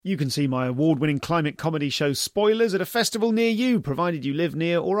You can see my award-winning climate comedy show Spoilers at a festival near you, provided you live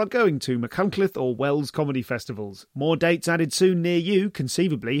near or are going to Machynlleth or Wells comedy festivals. More dates added soon near you,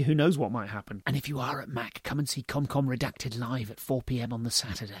 conceivably, who knows what might happen. And if you are at Mac, come and see ComCom Redacted live at 4 p.m. on the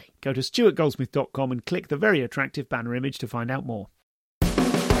Saturday. Go to stuartgoldsmith.com and click the very attractive banner image to find out more.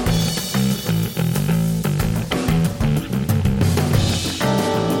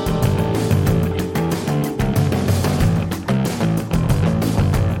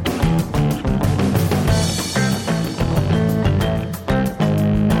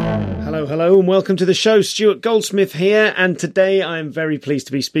 Hello and welcome to the show. Stuart Goldsmith here, and today I am very pleased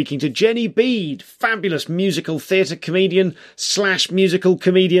to be speaking to Jenny Bede, fabulous musical theatre comedian / musical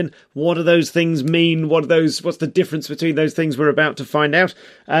comedian. What do those things mean? What's the difference between those things? We're about to find out.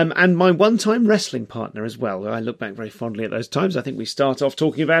 And my one-time wrestling partner as well. I look back very fondly at those times. I think we start off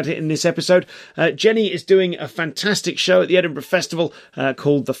talking about it in this episode. Jenny is doing a fantastic show at the Edinburgh Festival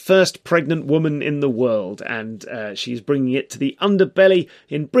called The First Pregnant Woman in the World, and she's bringing it to the Underbelly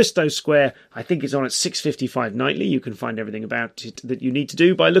in Bristow Square. I think it's on at 6:55 nightly. You can find everything about it that you need to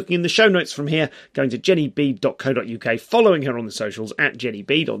do by looking in the show notes from here, going to jennybede.co.uk, following her on the socials at Jenny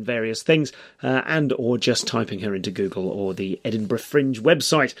Bede on various things, and or just typing her into Google or the Edinburgh Fringe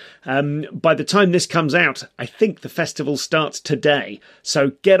website. By the time this comes out, I think the festival starts today,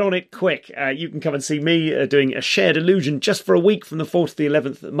 so get on it quick. You can come and see me doing a shared illusion just for a week from the 4th to the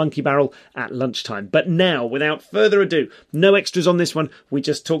 11th at Monkey Barrel at lunchtime. But now, without further ado, no extras on this one. We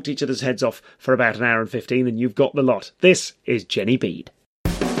just talked each other's heads off for about an hour and 15, and you've got the lot. This is Jenny Bede.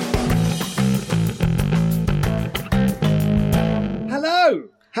 Hello!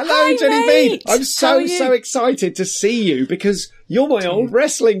 Hello, Hi, Jenny mate. Bede! I'm so excited to see you because you're my old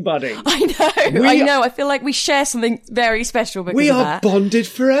wrestling buddy. I know. I feel like we share something very special because we of are that. bonded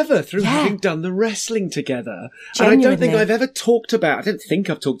forever through having done the wrestling together. Genuinely. And I don't think I've ever talked about I don't think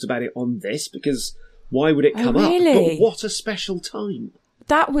I've talked about it on this because why would it come up? Really? But what a special time.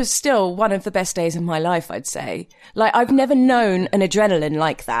 That was still one of the best days of my life, I'd say. Like, I've never known an adrenaline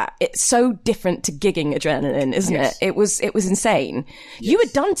like that. It's so different to gigging adrenaline, isn't it? It was insane. Yes. You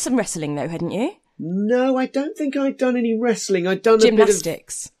had done some wrestling though, hadn't you? No, I don't think I'd done any wrestling. I'd done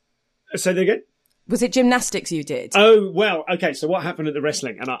gymnastics. Say that again? Was it gymnastics you did? Oh, well, okay, so what happened at the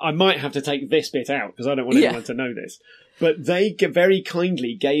wrestling? And I might have to take this bit out because I don't want anyone to know this. But they very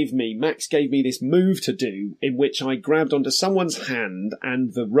kindly Max gave me this move to do in which I grabbed onto someone's hand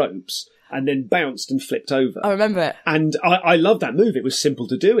and the ropes and then bounced and flipped over. I remember it. And I loved that move. It was simple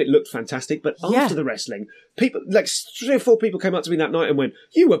to do. It looked fantastic. But after the wrestling, people, like 3 or 4 people came up to me that night and went,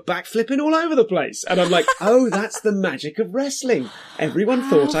 "You were backflipping all over the place." And I'm like, oh, that's the magic of wrestling. Everyone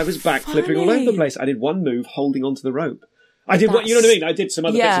thought I was backflipping all over the place. I did one move holding onto the rope. I did what, you know what I mean? I did some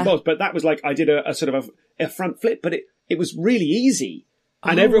other bits and bobs, but that was like, I did a sort of a front flip, but it was really easy.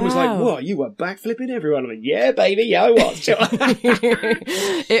 And everyone was like, "What, you were backflipping?" Everyone, I'm like, "Yeah, baby, yeah, I was."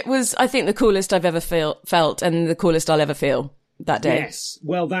 It was, I think, the coolest I've ever felt and the coolest I'll ever feel that day. Yes.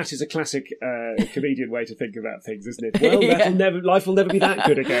 Well, that is a classic comedian way to think about things, isn't it? Well, life will never be that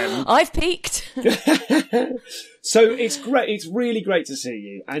good again. I've peaked. So it's great. It's really great to see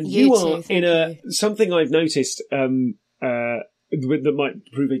you. And you are in something I've noticed, that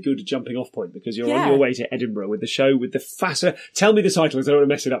might prove a good jumping off point because you're on your way to Edinburgh with the show with the faster. Tell me the title because I don't want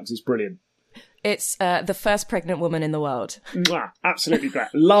to mess it up because it's brilliant. It's The First Pregnant Woman in the World. Mwah, absolutely great.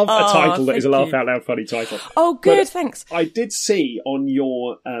 Love a title that is a laugh out loud funny title. Oh, good, thanks. I did see on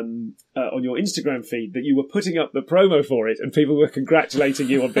your Instagram feed that you were putting up the promo for it and people were congratulating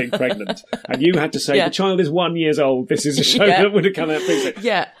you on being pregnant. And you had to say, the child is 1 year old. This is a show that would have come out previously.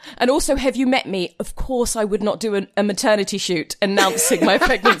 Yeah. And also, have you met me? Of course I would not do a maternity shoot announcing my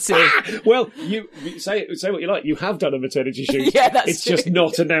pregnancy. Well, you say what you like. You have done a maternity shoot. Yeah, that's It's true. just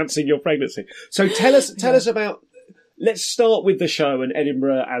not announcing your pregnancy. So tell us about. Let's start with the show and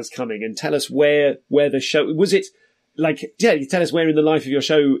Edinburgh as coming, and tell us where the show was. It like you tell us where in the life of your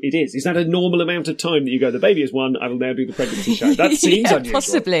show it is. Is that a normal amount of time that you go? The baby is 1. I will now do the pregnancy show. That seems unusual.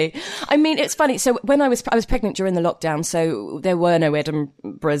 Possibly. I mean, it's funny. So when I was pregnant during the lockdown, so there were no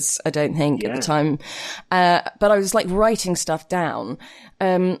Edinburghs, I don't think, at the time. But I was like writing stuff down.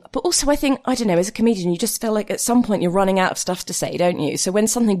 But also I think, I don't know, as a comedian, you just feel like at some point you're running out of stuff to say, don't you? So when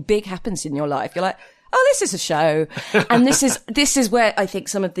something big happens in your life, you're like, oh, this is a show. And this is where I think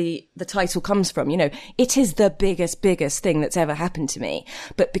some of the title comes from. You know, it is the biggest thing that's ever happened to me.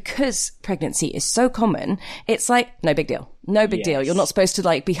 But because pregnancy is so common, it's like, no big deal. No big deal. You're not supposed to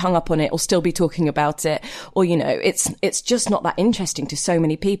like be hung up on it or still be talking about it. Or, you know, it's just not that interesting to so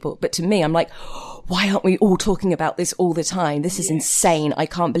many people. But to me, I'm like, why aren't we all talking about this all the time? This is insane. I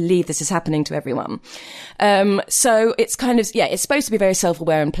can't believe this is happening to everyone. So it's kind of, it's supposed to be very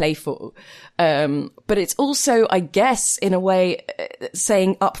self-aware and playful. But it's also, I guess, in a way,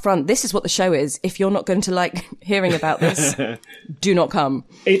 saying up front, this is what the show is. If you're not going to like hearing about this, do not come.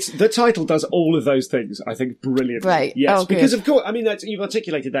 The title does all of those things, I think, brilliantly. Right. Yes, because of course, I mean, you've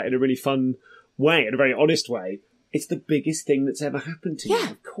articulated that in a really fun way, in a very honest way. It's the biggest thing that's ever happened to you.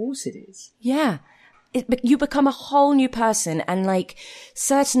 Of course it is. Yeah. You become a whole new person. And like,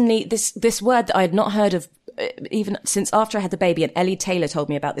 certainly this word that I had not heard of even since after I had the baby, and Ellie Taylor told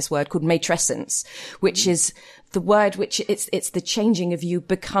me about this word called matrescence, which is the word which it's the changing of you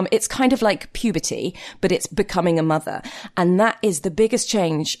become, it's kind of like puberty, but it's becoming a mother. And that is the biggest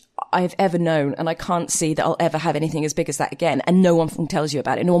change I've ever known. And I can't see that I'll ever have anything as big as that again. And no one tells you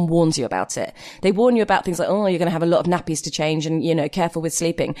about it. No one warns you about it. They warn you about things like, oh, you're going to have a lot of nappies to change and, you know, careful with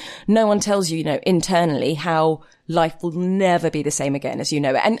sleeping. No one tells you, you know, internally how life will never be the same again as you know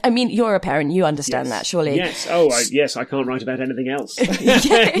it. And I mean, you're a parent, you understand that, surely. Yes. Oh, yes, I can't write about anything else.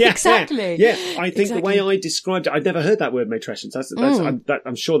 Exactly. Yeah. I think the way I described it, I'd never heard that word matrescence.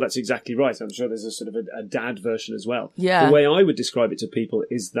 I'm sure that's exactly right. I'm sure there's a sort of a dad version as well. Yeah. The way I would describe it to people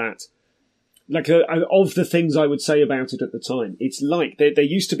is that, like, of the things I would say about it at the time, it's like there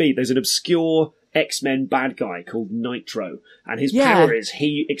used to be, there's an obscure X-Men bad guy called Nitro, and his power is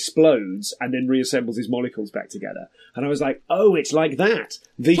he explodes and then reassembles his molecules back together. And I was like, oh, it's like that.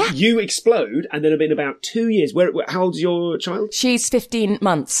 You explode, and then in about 2 years, how old's your child? She's 15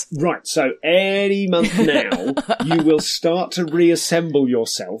 months. Right, so any month now, you will start to reassemble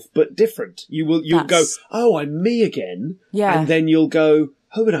yourself, but different. You'll go, oh, I'm me again. Yeah. And then you'll go,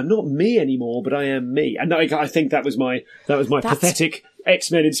 oh, but I'm not me anymore, but I am me. And I think that was my pathetic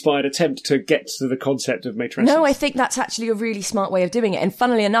X-Men inspired attempt to get to the concept of matrescence. No, I think that's actually a really smart way of doing it. And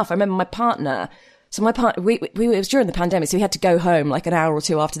funnily enough, I remember my partner, it was during the pandemic, so we had to go home like an hour or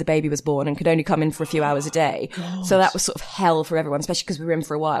two after the baby was born and could only come in for a few hours a day. God. So that was sort of hell for everyone, especially because we were in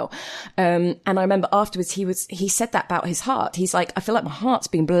for a while. And I remember afterwards he said that about his heart. He's like, I feel like my heart's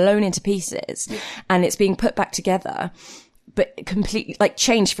being blown into pieces and it's being put back together, but completely like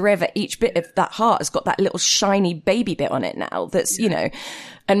changed forever. Each bit of that heart has got that little shiny baby bit on it now that's, you know,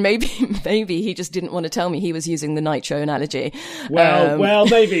 and maybe he just didn't want to tell me he was using the Nitro analogy. Well,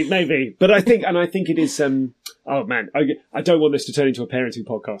 maybe. But I think it is, oh man, I don't want this to turn into a parenting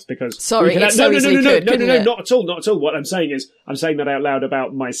podcast because... Sorry, no, not at all. What I'm saying is, I'm saying that out loud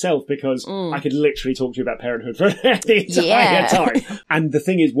about myself because I could literally talk to you about parenthood for the entire time. And the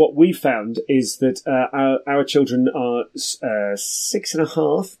thing is, what we found is that our children are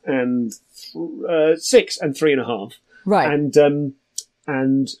 6.5 and 6 and 3.5. Right.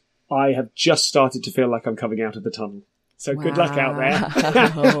 And I have just started to feel like I'm coming out of the tunnel. So good luck out there.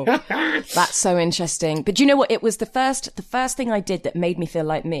 That's so interesting. But do you know what? It was the first thing I did that made me feel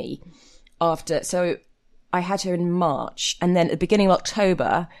like me after. So I had her in March, and then at the beginning of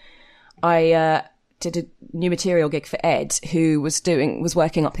October, I did a new material gig for Ed, who was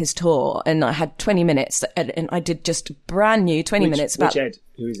working up his tour, and I had 20 minutes, and I did just brand new 20 minutes about... Which Ed?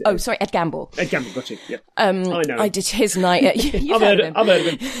 Who is Ed? Oh, sorry, Ed Gamble. Ed Gamble, got you, yeah. I know. I did his night... I've heard of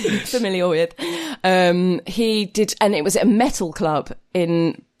him. Familiar with. He did, and it was at a metal club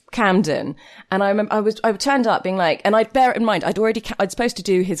in Camden, and I remember I turned up being like, and I'd bear it in mind, I'd supposed to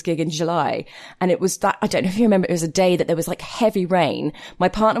do his gig in July, and it was that, I don't know if you remember, it was a day that there was like heavy rain. My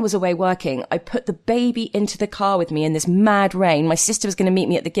partner was away working. I put the baby into the car with me in this mad rain. My sister was going to meet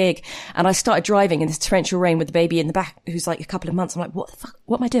me at the gig, and I started driving in this torrential rain with the baby in the back, who's like a couple of months. I'm like, what the fuck?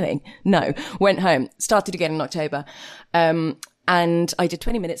 What am I doing? No. Went home. Started again in October. And I did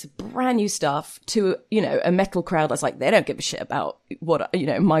 20 minutes of brand new stuff to, you know, a metal crowd. I was like, they don't give a shit about what, you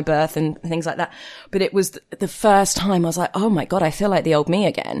know, my birth and things like that. But it was the first time I was like, oh my God, I feel like the old me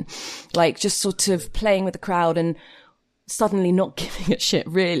again. Like just sort of playing with the crowd and suddenly not giving a shit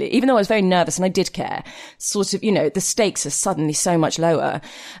really, even though I was very nervous and I did care. Sort of, you know, the stakes are suddenly so much lower.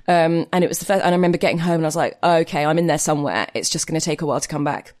 And it was the first, and I remember getting home and I was like, oh, okay, I'm in there somewhere. It's just going to take a while to come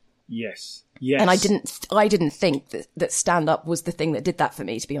back. Yes. Yes. And I didn't think that stand-up was the thing that did that for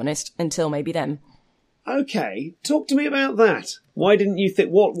me, to be honest, until maybe then. Okay, talk to me about that. Why didn't you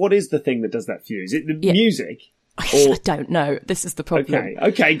think, what is the thing that does that for you? Is it the music? I don't know. This is the problem.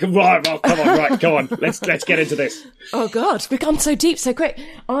 Okay, right, well, come on, right, go on. Let's get into this. Oh God, we've gone so deep so quick.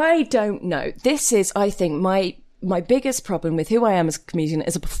 I don't know. This is, I think, my biggest problem with who I am as a comedian,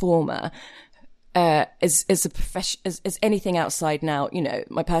 as a performer, as a profession, as anything outside now, you know,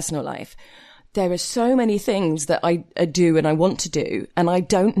 my personal life. there are so many things that I do and I want to do, and I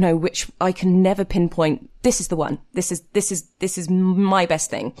don't know which. I can never pinpoint. This is the one. This is my best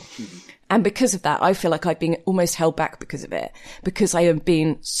thing. Mm-hmm. And because of that, I feel like I've been almost held back because of it, because I have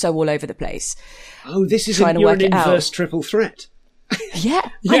been so all over the place. Oh, this is you're an inverse triple threat. Yeah.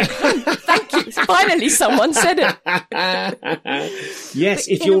 Thank you. Finally, someone said it. Yes,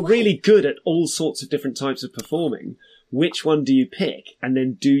 if you're really good at all sorts of different types of performing, which one do you pick? And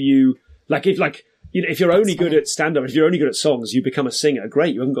then do you, if you're only good at stand-up, if you're only good at songs, you become a singer.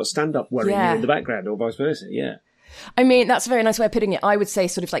 Great, you haven't got stand-up worrying you in the background, or vice versa. Yeah. I mean, that's a very nice way of putting it. I would say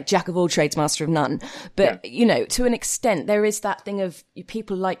sort of like jack of all trades, master of none. But, to an extent, there is that thing of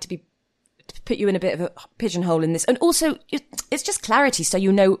people like to put you in a bit of a pigeonhole in this. And also, it's just clarity, so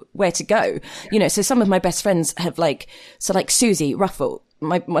you know where to go. Yeah. So some of my best friends have like Susie Ruffle,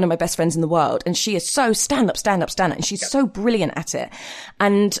 one of my best friends in the world, and she is so stand up, and she's so brilliant at it.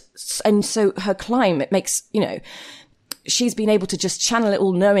 And so her climb, it makes, she's been able to just channel it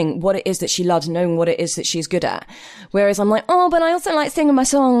all, knowing what it is that she loves, knowing what it is that she's good at. Whereas I'm like, but I also like singing my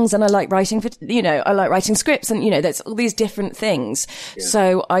songs, and I like writing I like writing scripts, and, there's all these different things. Yeah.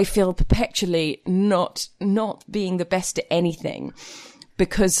 So I feel perpetually not being the best at anything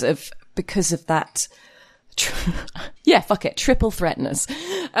because of that. Fuck it. Triple threatness.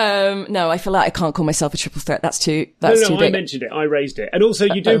 No, I feel like I can't call myself a triple threat. That's too big. I mentioned it. I raised it. And also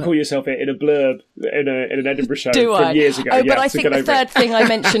you do call yourself it in a blurb in an Edinburgh show from years ago. But I think the third thing I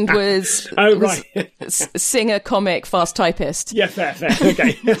mentioned was, singer, comic, fast typist. Yeah, fair.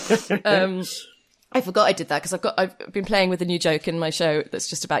 Okay. I forgot I did that because I've been playing with a new joke in my show that's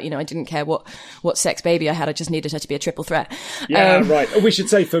just about, I didn't care what sex baby I had. I just needed her to be a triple threat. Yeah, right. We should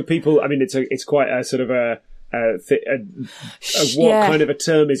say for people, I mean, it's quite a sort of what kind of a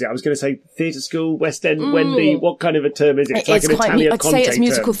term is it? I was going to say theatre school, West End, Wendy. What kind of a term is it? It's like an Italian I'd say it's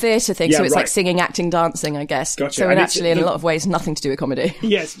musical theatre thing, so it's like singing, acting, dancing, I guess. Gotcha. So in a lot of ways, nothing to do with comedy.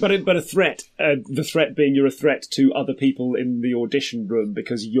 Yes, but a threat. The threat being you're a threat to other people in the audition room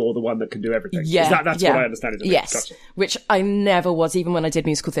because you're the one that can do everything. Yeah, that's what I understand it. Yes, gotcha. Which I never was, even when I did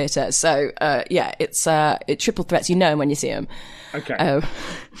musical theatre. So it's triple threats. You know them when you see them. Okay.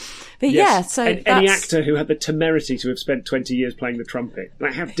 But yes. So any actor who had the temerity to have spent 20 years playing the trumpet,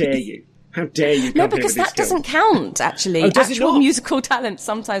 like, how dare you? How dare you? No, because that doesn't count. Actually, actual musical talent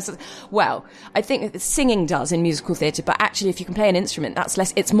sometimes. Well, I think singing does in musical theatre, but actually, if you can play an instrument, that's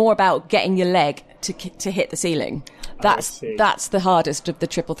less. It's more about getting your leg to hit the ceiling. That's the hardest of the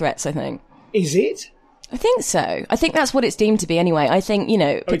triple threats, I think. Is it? I think so. I think that's what it's deemed to be anyway. I think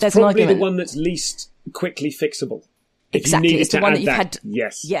it's there's probably an argument. The one that's least quickly fixable. Exactly, it's the one that you've had.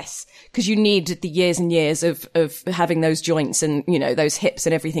 Yes, because you need the years and years of having those joints and those hips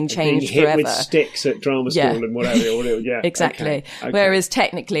and everything changed being hit forever. With sticks at drama school and whatever. Yeah, exactly. Okay. Whereas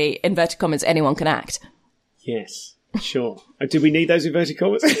technically, inverted commas, anyone can act. Yes, sure. Do we need those inverted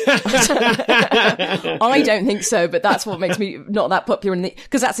commas? I don't think so, but that's what makes me not that popular.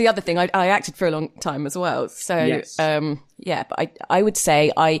 Because that's the other thing. I acted for a long time as well. So, yes. But I would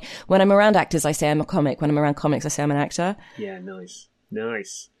say when I'm around actors, I say I'm a comic. When I'm around comics, I say I'm an actor. Yeah, nice.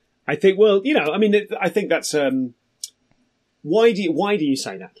 I think, I think that's, why do you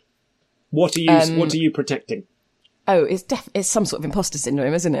say that? What are you protecting? Oh, it's some sort of imposter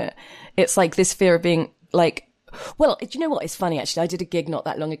syndrome, isn't it? It's like this fear of being like, well, do you know what? It's funny, actually. I did a gig not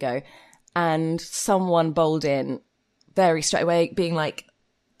that long ago, and someone bowled in very straight away being like,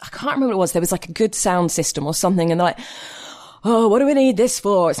 I can't remember what it was. There was like a good sound system or something, and they're like, oh, what do we need this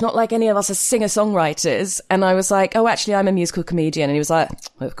for? It's not like any of us are singer-songwriters. And I was like, oh, actually, I'm a musical comedian. And he was like,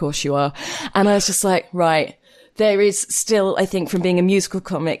 well, of course you are. And I was just like, right. There is still, I think, from being a musical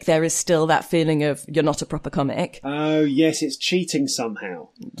comic, there is still that feeling of you're not a proper comic. Oh, yes, it's cheating somehow.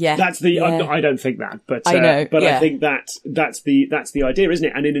 Yeah. I don't think that, but I know. But I think that's the idea, isn't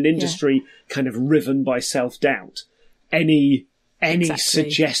it? And in an industry kind of riven by self-doubt, any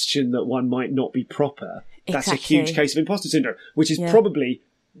suggestion that one might not be proper, that's a huge case of imposter syndrome, which is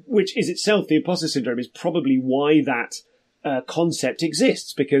itself, the imposter syndrome is probably why that concept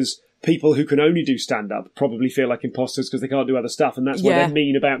exists, because people who can only do stand-up probably feel like imposters because they can't do other stuff, and that's what they're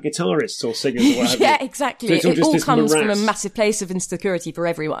mean about guitarists or singers or whatever. Yeah, exactly. So it all comes from a massive place of insecurity for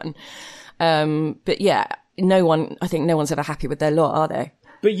everyone. But yeah, I think no one's ever happy with their lot, are they?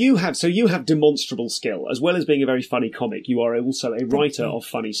 But you have demonstrable skill. As well as being a very funny comic, you are also a writer of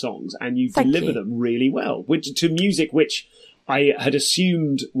funny songs, and you deliver them really well, to music which I had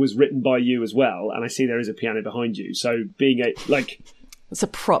assumed was written by you as well, and I see there is a piano behind you. So being it's a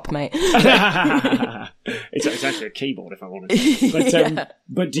prop, mate. It's actually a keyboard, if I'm honest.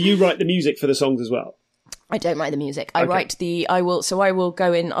 But do you write the music for the songs as well? I don't write the music. I will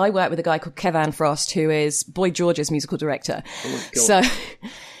go in. I work with a guy called Kevan Frost, who is Boy George's musical director. Oh my God. So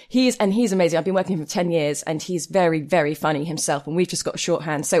he's amazing. I've been working with him for 10 years and he's very, very funny himself. And we've just got a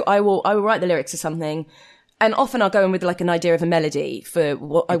shorthand. So I will write the lyrics to something. And often I'll go in with like an idea of a melody for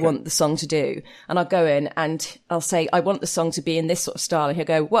what I want the song to do. And I'll go in and I'll say, I want the song to be in this sort of style. And he'll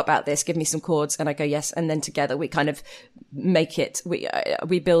go, what about this? Give me some chords. And I go, yes. And then together we kind of make it,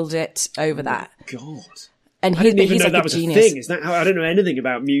 we build it over that. God. And I didn't even know like that was genius. a thing. Is that how? I don't know anything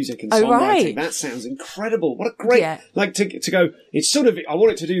about music and songwriting. Right. That sounds incredible. What a great, like to go, it's sort of, I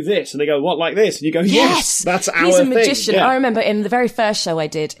want it to do this. And they go, what, like this? And you go, yes, that's our thing. He's a magician. Yeah. I remember in the very first show I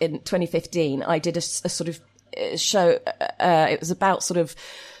did in 2015, I did a sort of show, it was about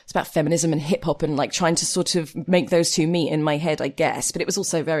it's about feminism and hip hop and like trying to sort of make those two meet in my head, I guess. But it was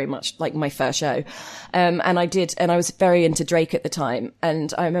also very much like my first show. And I was very into Drake at the time.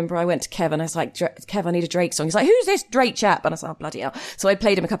 And I remember I went to Kev and I was like, Kev, I need a Drake song. He's like, who's this Drake chap? And I was like, oh, bloody hell. So I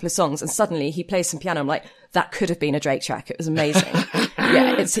played him a couple of songs and suddenly he plays some piano. I'm like, that could have been a Drake track. It was amazing.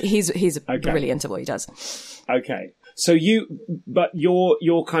 Yeah, he's brilliant at what he does. Okay. So you're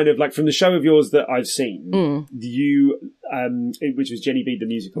kind of like from the show of yours that I've seen, which was Jenny Bede the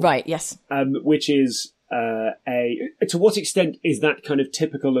musical, right? Yes. Which is to what extent is that kind of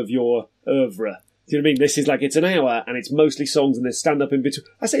typical of your oeuvre? Do you know what I mean? This is like, it's an hour and it's mostly songs and there's stand up in between.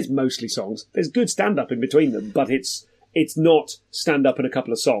 I say it's mostly songs. There's good stand up in between them, but it's not stand up and a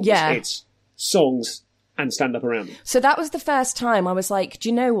couple of songs. Yeah. It's songs and stand up around them. So that was the first time I was like, do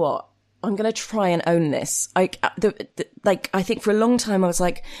you know what? I'm going to try and own this. I think for a long time I was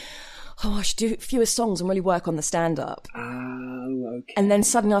like, oh, I should do fewer songs and really work on the stand-up. Oh, okay. And then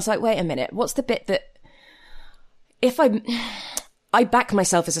suddenly I was like, wait a minute, what's the bit that if I back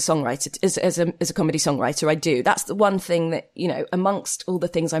myself as a songwriter, as a comedy songwriter, I do. That's the one thing that, you know, amongst all the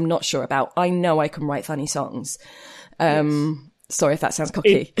things I'm not sure about, I know I can write funny songs. Yes. Sorry if that sounds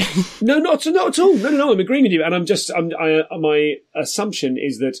cocky. No, not at all. No, I'm agreeing with you. And my assumption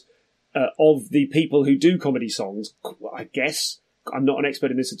is that of the people who do comedy songs, I guess, I'm not an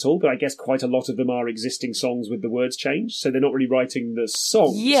expert in this at all, but I guess quite a lot of them are existing songs with the words changed. So they're not really writing the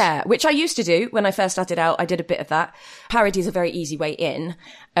songs. Yeah, which I used to do when I first started out. I did a bit of that. Parody is a very easy way in.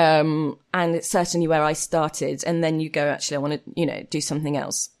 And it's certainly where I started. And then you go, actually, I want to, do something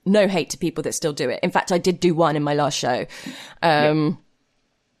else. No hate to people that still do it. In fact, I did do one in my last show.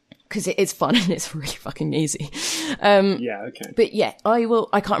 Because it's fun and it's really fucking easy. Yeah, okay. But yeah, I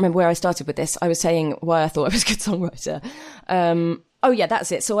can't remember where I started with this. I was saying why I thought I was a good songwriter. Oh yeah,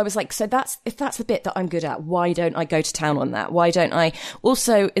 that's it. So I was like, if that's the bit that I'm good at, why don't I go to town on that? Why don't I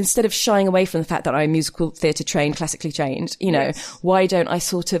also, instead of shying away from the fact that I'm musical theatre trained, classically trained, why don't I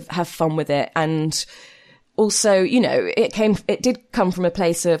sort of have fun with it? And also, it did come from a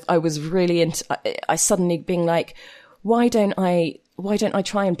place of, I was really into, I suddenly being like, why don't I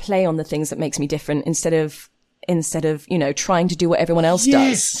try and play on the things that makes me different instead of trying to do what everyone else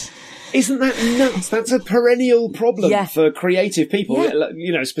does? Isn't that nuts? That's a perennial problem for creative people,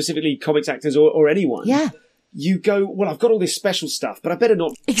 specifically comics actors or anyone. Yeah. You go, well, I've got all this special stuff, but I better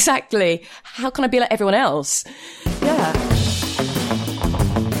not. Exactly. How can I be like everyone else? Yeah.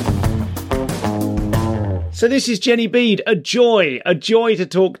 So this is Jenny Bede, a joy to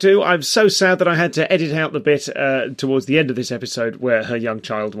talk to. I'm so sad that I had to edit out the bit towards the end of this episode where her young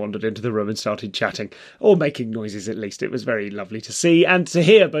child wandered into the room and started chatting, or making noises at least. It was very lovely to see and to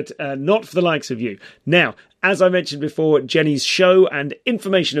hear, but not for the likes of you. Now, as I mentioned before, Jenny's show and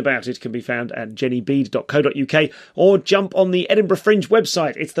information about it can be found at jennybede.co.uk or jump on the Edinburgh Fringe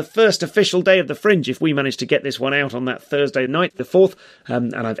website. It's the first official day of the Fringe if we manage to get this one out on that Thursday night, the 4th,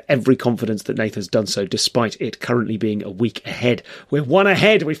 and I've every confidence that Nathan's done so despite it currently being a week ahead. We're one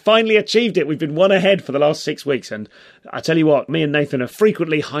ahead. We finally achieved it. We've been one ahead for the last 6 weeks, and I tell you what, me and Nathan are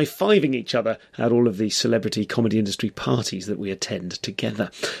frequently high-fiving each other at all of the celebrity comedy industry parties that we attend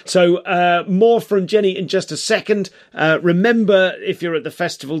together. So more from Jenny in just a second. Remember, if you're at the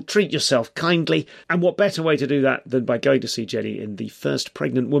festival, treat yourself kindly. And what better way to do that than by going to see Jenny in The First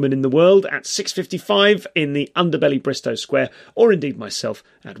Pregnant Woman in the World at 6:55 in the Underbelly Bristow Square, or indeed myself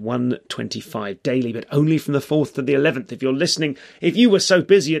at 1:25 daily, but only from the 4th to the 11th. If you're listening, if you were so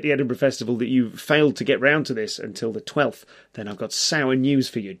busy at the Edinburgh Festival that you failed to get round to this until the 12th, then I've got sour news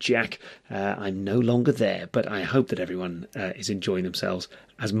for you, Jack. I'm no longer there, but I hope that everyone is enjoying themselves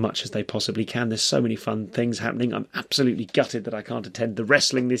as much as they possibly can. There's so many fun things happening. I'm absolutely gutted that I can't attend the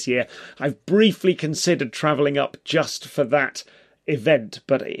wrestling this year. I've briefly considered travelling up just for that event,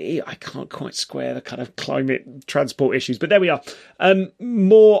 but I can't quite square the kind of climate transport issues. But there we are.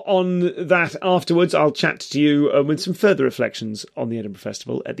 More on that afterwards. I'll chat to you with some further reflections on the Edinburgh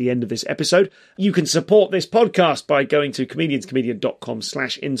Festival at the end of this episode. You can support this podcast by going to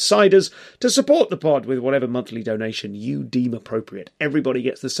comedianscomedian.com/insiders to support the pod with whatever monthly donation you deem appropriate. Everybody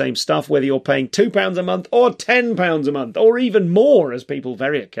gets the same stuff, whether you're paying £2 a month or £10 a month, or even more, as people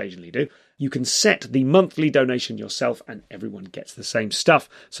very occasionally do. You can set the monthly donation yourself and everyone gets the same stuff.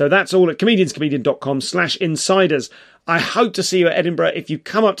 So that's all at comedianscomedian.com/insiders. I hope to see you at Edinburgh. If you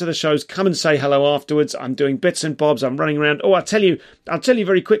come up to the shows, come and say hello afterwards. I'm doing bits and bobs. I'm running around. Oh, I'll tell you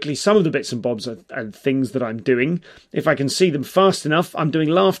very quickly some of the bits and bobs and things that I'm doing. If I can see them fast enough, I'm doing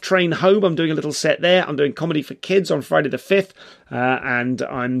Laugh Train Home. I'm doing a little set there. I'm doing Comedy for Kids on Friday the 5th. And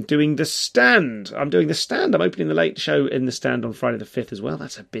I'm doing The Stand. I'm opening the late show in The Stand on Friday the 5th as well.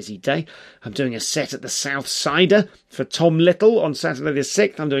 That's a busy day. I'm doing a set at the South Sider for Tom Little on Saturday the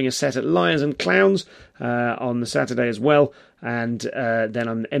 6th. I'm doing a set at Lions and Clowns on the Saturday as well. And then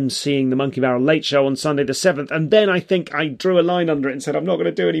I'm emceeing the Monkey Barrel Late Show on Sunday the 7th. And then I think I drew a line under it and said I'm not going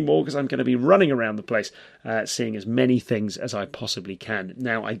to do any more because I'm going to be running around the place seeing as many things as I possibly can.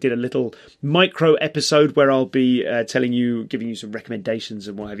 Now, I did a little micro episode where I'll be giving you some recommendations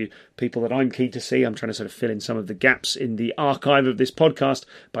and what have you, people that I'm keen to see. I'm trying to sort of fill in some of the gaps in the archive of this podcast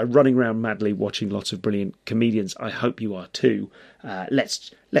by running around madly watching lots of brilliant comedians. I hope you are too.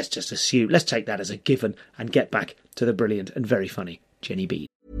 Let's just assume, let's take that as a given and get back to the brilliant and very funny Jenny Bede.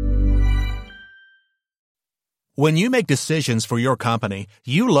 When you make decisions for your company,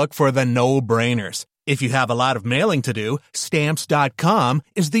 you look for the no-brainers. If you have a lot of mailing to do, Stamps.com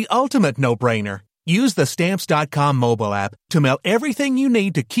is the ultimate no-brainer. Use the Stamps.com mobile app to mail everything you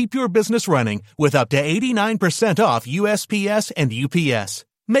need to keep your business running with up to 89% off USPS and UPS.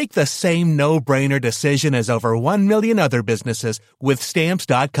 Make the same no-brainer decision as over 1 million other businesses with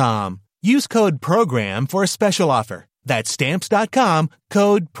Stamps.com. Use code PROGRAM for a special offer. That's Stamps.com,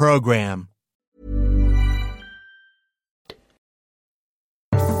 code PROGRAM.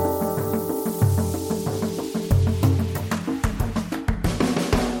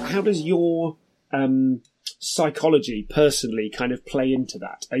 How does your psychology personally kind of play into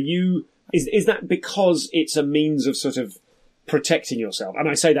that? Is that because it's a means of sort of protecting yourself? And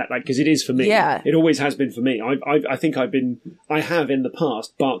I say that because it is for me. Yeah. It always has been for me. I think I have in the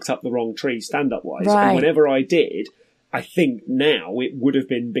past barked up the wrong tree stand-up wise. Right. And whenever I did, I think now it would have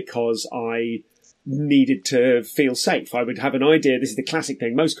been because I needed to feel safe. I would have an idea. This is the classic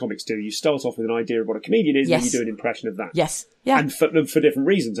thing most comics do. You start off with an idea of what a comedian is, and then you do an impression of that. Yes. Yeah. And for different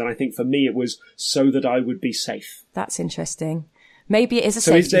reasons. And I think for me it was so that I would be safe. That's interesting. Maybe it is a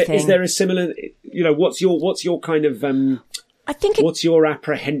safety thing. Is there a similar, what's your kind of, what's your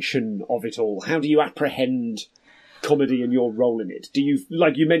apprehension of it all? How do you apprehend comedy and your role in it? Do you,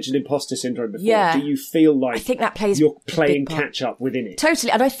 like you mentioned imposter syndrome before, do you feel like I think that plays you're playing catch up within it?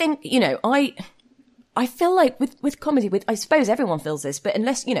 Totally. And I think, I feel like with comedy, I suppose everyone feels this, but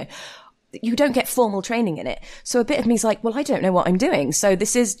unless, you don't get formal training in it. So a bit of me is like, well, I don't know what I'm doing. So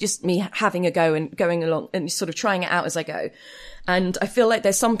this is just me having a go and going along and sort of trying it out as I go. And I feel like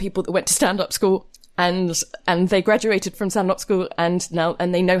there's some people that went to stand-up school and they graduated from stand-up school and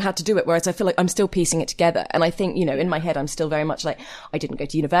they know how to do it. Whereas I feel like I'm still piecing it together. And I think, in my head, I'm still very much like, I didn't go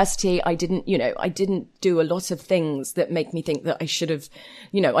to university. I didn't do a lot of things that make me think that I should have,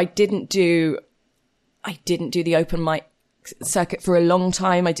 I didn't do the open mic circuit for a long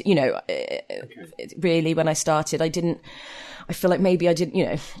time. Really when I started, I feel like maybe I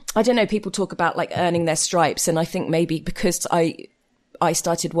didn't, I don't know, people talk about like earning their stripes. And I think maybe because I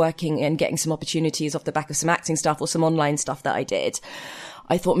started working and getting some opportunities off the back of some acting stuff or some online stuff that I did,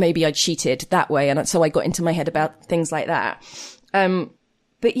 I thought maybe I cheated that way. And so I got into my head about things like that.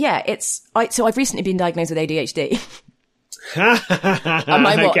 But yeah, so I've recently been diagnosed with ADHD. Am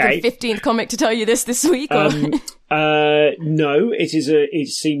I the 15th comic to tell you this week? Or? No, it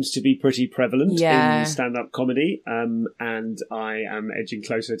seems to be pretty prevalent in stand-up comedy, and I am edging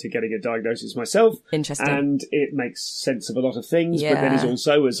closer to getting a diagnosis myself. Interesting. And it makes sense of a lot of things, but then is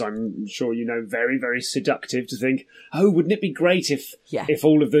also, as I'm sure you know, very, very seductive to think, oh, wouldn't it be great if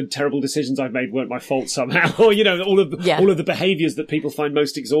all of the terrible decisions I've made weren't my fault somehow, or all of the behaviours that people find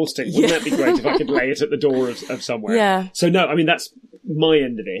most exhausting. Wouldn't that be great if I could lay it at the door of somewhere? Yeah. So no, I mean that's my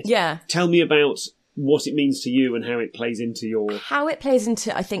end of it. Yeah. Tell me about what it means to you and how it plays into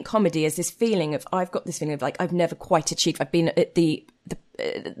I think comedy is this feeling of, I've got this feeling of like, I've never quite achieved. I've been at the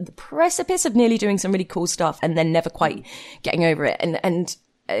precipice of nearly doing some really cool stuff and then never quite getting over it. And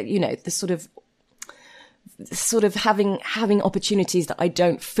the sort of sort of having opportunities that I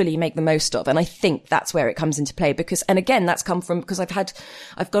don't fully make the most of. And I think that's where it comes into play because, and again, that's come from, because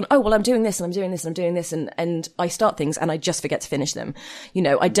I've gone, oh, well, I'm doing this and I'm doing this and I'm doing this. And I start things and I just forget to finish them. You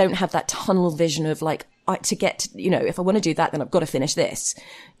know, I don't have that tunnel vision of like, to get, you know, if I want to do that, then I've got to finish this.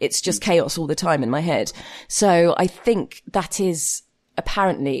 It's just chaos all the time in my head. So I think that is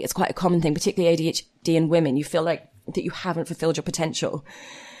apparently, it's quite a common thing, particularly ADHD in women. You feel like that you haven't fulfilled your potential.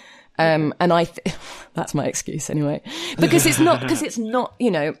 And that's my excuse anyway, because it's not,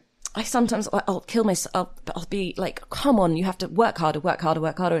 you know, I'll kill myself, but I'll be like, come on, you have to work harder.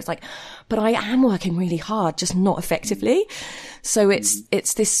 It's like, but I am working really hard, just not effectively. So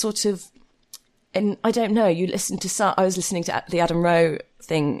it's this sort of, and I don't know, I was listening to the Adam Rowe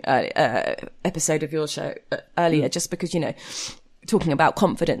thing, episode of your show earlier, just because, you know, talking about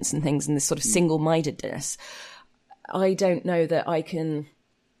confidence and things and this sort of single-mindedness. I don't know that I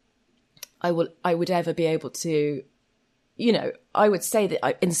would ever be able to, you know, I would say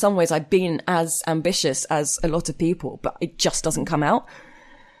that in some ways I've been as ambitious as a lot of people, but it just doesn't come out.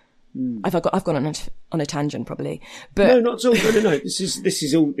 I've gone on a tangent probably, but no, not at all. No. This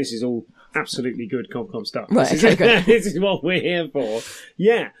is all absolutely good com stuff. Right. Okay, good. This is what we're here for.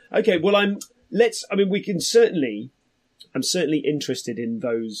 Yeah. Okay. Well, I'm certainly interested in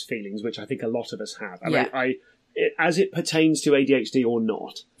those feelings, which I think a lot of us have. As it pertains to ADHD or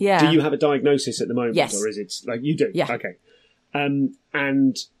not. Yeah. Do you have a diagnosis at the moment? Yes. Or is it like you do? Yeah. Okay.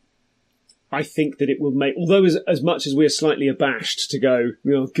 And I think that it will make, although as much as we're slightly abashed to go,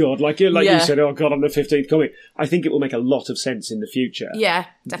 oh God, like you said, oh God, I'm the 15th comic, I think it will make a lot of sense in the future. Yeah,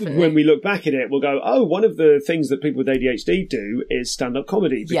 definitely. When we look back at it, we'll go, oh, one of the things that people with ADHD do is stand-up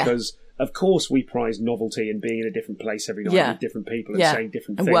comedy because of course we prize novelty and being in a different place every night with different people and saying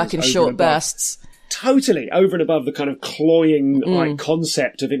different things. And work in short bursts. Totally, over and above the kind of cloying like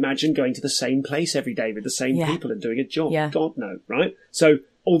concept of imagine going to the same place every day with the same people and doing a job. Yeah. God, no, right? So,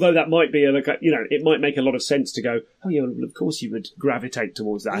 although that might be it might make a lot of sense to go, oh yeah, well, of course you would gravitate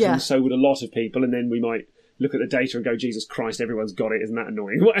towards that, and so would a lot of people, and then we might look at the data and go, Jesus Christ, everyone's got it, isn't that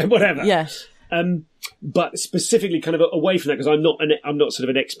annoying? Whatever. Yeah. But specifically, kind of away from that, because I'm not sort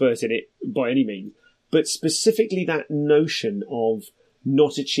of an expert in it by any means, but specifically that notion of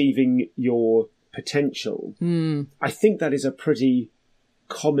not achieving your potential, I think that is a pretty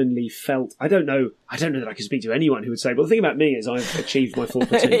commonly felt. I don't know that I can speak to anyone who would say, well, the thing about me is I've achieved my full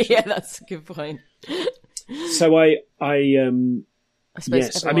potential. Yeah, that's a good point. So I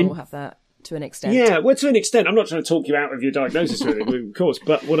suppose everyone will have that to an extent. Yeah, well, to an extent. I'm not trying to talk you out of your diagnosis, really, of course.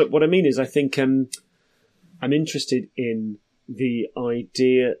 But what I mean is, I think I'm interested in the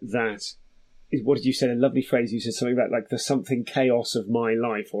idea that, what did you say? A lovely phrase. You said something about like the something chaos of my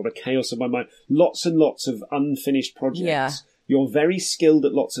life or the chaos of my mind. Lots and lots of unfinished projects. Yeah. You're very skilled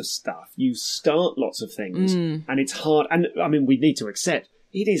at lots of stuff. You start lots of things and it's hard. And I mean, we need to accept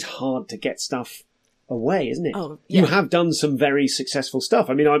it is hard to get stuff away, isn't it? Oh, yeah. You have done some very successful stuff.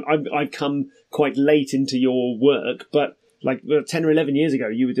 I mean, I've come quite late into your work, but like 10 or 11 years ago,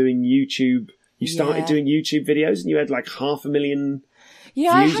 you were doing YouTube. You started doing YouTube videos and you had like 500,000 views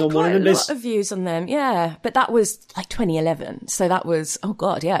I had on quite one of them. A lot of views on them, yeah. But that was like 2011. So that was, oh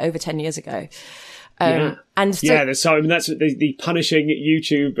God, yeah, over 10 years ago. And so, so I mean, that's the punishing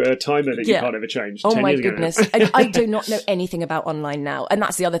YouTube timer that you can't ever change. Oh 10 my years goodness. Ago And I do not know anything about online now. And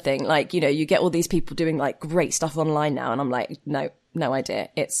that's the other thing. Like, you know, you get all these people doing like great stuff online now. And I'm like, no idea.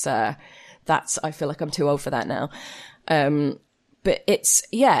 It's, I feel like I'm too old for that now. But it's,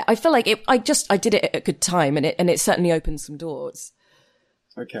 I feel like I did it at a good time and it certainly opened some doors.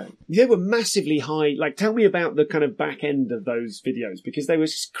 Okay. They were massively high. Like, tell me about the kind of back end of those videos, because they were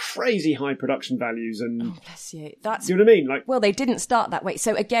just crazy high production values and... Oh, bless you. That's... Do you know what I mean? Like, well, they didn't start that way.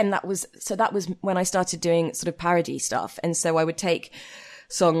 So again, that was when I started doing sort of parody stuff. And so I would take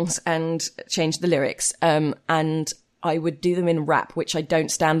songs and change the lyrics, and I would do them in rap, which I don't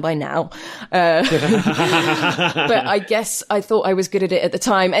stand by now. But I guess I thought I was good at it at the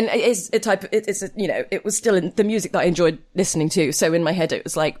time. And it is it was still in the music that I enjoyed listening to. So in my head, it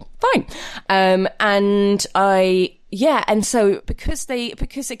was like, fine. And so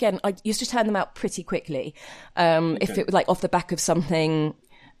because again, I used to turn them out pretty quickly. If it was like off the back of something,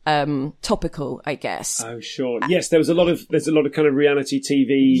 topical, I guess. Oh, sure. Yes, there's a lot of kind of reality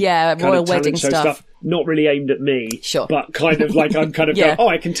TV, royal wedding stuff. not really aimed at me, sure, but kind of like I'm kind of yeah. going,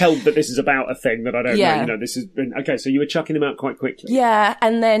 I can tell that this is about a thing that I don't yeah. know. You know, this has been okay. So you were chucking them out quite quickly, yeah.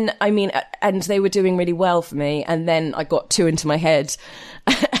 And then and they were doing really well for me. And then I got too into my head,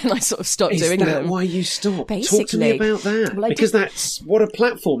 and I sort of stopped doing them. Is that why you stopped? Basically. Talk to me about that, well, because that's what a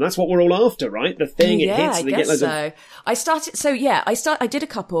platform. That's what we're all after, right? The thing it hits, and I guess so. I did a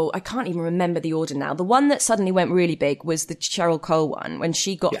couple. I can't even remember the order now. The one that suddenly went really big was the Cheryl Cole one, when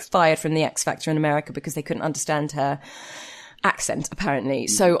she got fired from the X Factor in America because they couldn't understand her accent, apparently.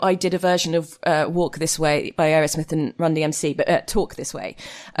 So I did a version of Walk This Way by Aerosmith and Run DMC, but Talk This Way.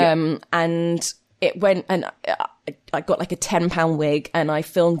 And it went, and I got like a £10 wig, and I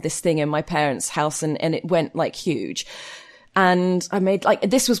filmed this thing in my parents' house, and it went like huge. And I made like,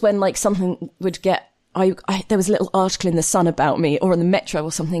 this was when like something would get, there was a little article in the Sun about me, or in the Metro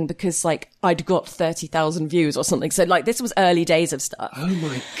or something, because like I'd got 30,000 views or something. So like this was early days of stuff. Oh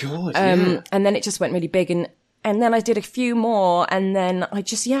my God. Yeah. And then it just went really big, and then I did a few more, and then I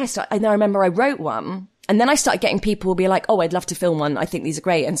just, I remember I wrote one. And then I started getting people be like, oh, I'd love to film one. I think these are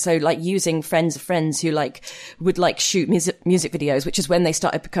great. And so like using friends of friends who like would like shoot music videos, which is when they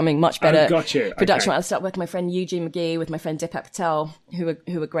started becoming much better production. Okay. I started working with my friend Eugene McGee, with my friend Deepak Patel, who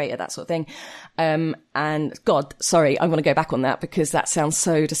were great at that sort of thing. And God, sorry, I want to go back on that because that sounds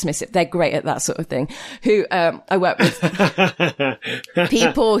so dismissive. They're great at that sort of thing. Who, I work with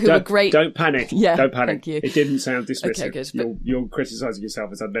people who are great. Don't panic. Yeah. Don't panic. Thank you. It didn't sound dismissive. Okay, good. You're criticizing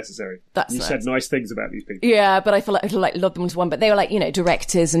yourself as unnecessary. You said nice things about these people. Yeah, but I feel like I'd like love them to one. But they were like,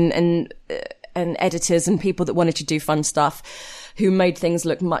 directors and editors and people that wanted to do fun stuff, who made things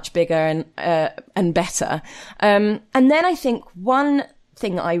look much bigger and better. And then I think one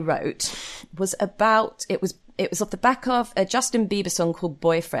thing I wrote was about, it was off the back of a Justin Bieber song called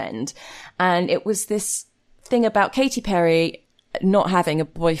Boyfriend, and it was this thing about Katy Perry not having a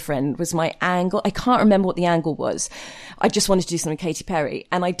boyfriend was my angle. I can't remember what the angle was. I just wanted to do something with Katy Perry,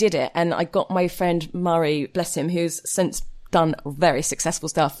 and I did it. And I got my friend Murray, bless him, who's since done very successful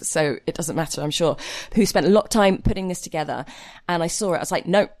stuff, so it doesn't matter, I'm sure, who spent a lot of time putting this together. And I saw it. I was like,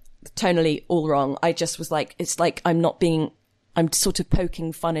 nope, tonally all wrong. I just was like, it's like I'm sort of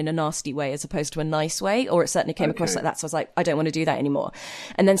poking fun in a nasty way as opposed to a nice way, or it certainly came across like that. So I was like, I don't want to do that anymore.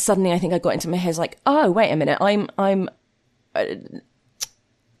 And then suddenly I think I got into my head like, oh, wait a minute,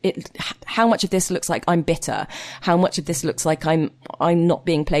 how much of this looks like I'm bitter? How much of this looks like I'm not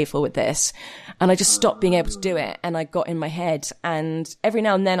being playful with this? And I just stopped being able to do it. And I got in my head, and every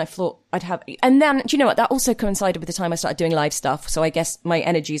now and then I thought I'd have, and then, do you know what? That also coincided with the time I started doing live stuff. So I guess my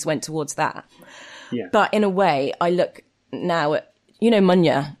energies went towards that. Yeah. But in a way, I look now at,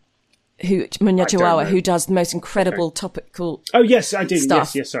 Munya Chihuahua, who does the most incredible topical Oh, yes, I do.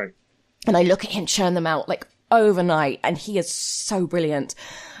 Stuff. Yes, sorry. And I look at him churn them out like overnight, and he is so brilliant.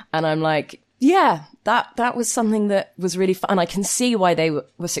 And I'm like, yeah, that was something that was really fun. And I can see why they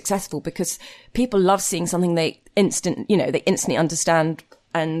were successful, because people love seeing something they instantly understand.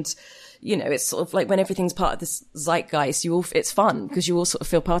 And, it's sort of like when everything's part of this zeitgeist, it's fun because you all sort of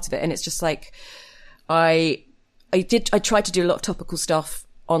feel part of it. And it's just like, I tried to do a lot of topical stuff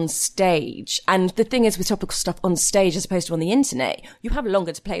on stage. And the thing is with topical stuff on stage as opposed to on the internet, you have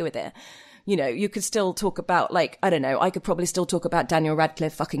longer to play with it. You could still talk about, like, I don't know, I could probably still talk about Daniel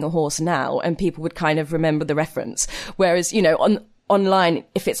Radcliffe fucking a horse now, and people would kind of remember the reference. Whereas, online,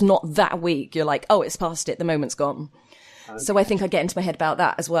 if it's not that weak, you're like, oh, it's past it, the moment's gone. Okay. So I think I get into my head about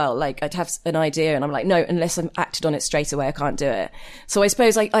that as well. Like, I'd have an idea and I'm like, no, unless I'm acted on it straight away, I can't do it. So I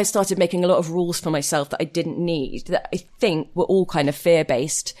suppose I started making a lot of rules for myself that I didn't need, that I think were all kind of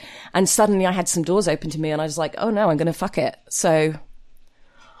fear-based. And suddenly I had some doors open to me, and I was like, oh no, I'm going to fuck it. So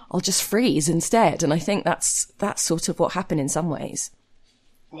I'll just freeze instead. And I think that's sort of what happened in some ways.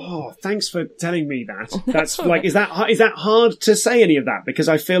 Oh, thanks for telling me that. That's like, is that hard to say any of that? Because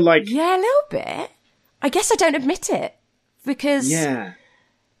I feel like... Yeah, a little bit. I guess I don't admit it because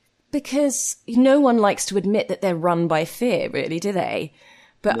no one likes to admit that they're run by fear, really, do they?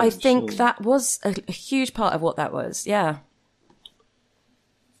 But no, I think that was a huge part of what that was. Yeah.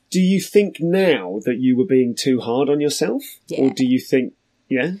 Do you think now that you were being too hard on yourself? Yeah. Or do you think...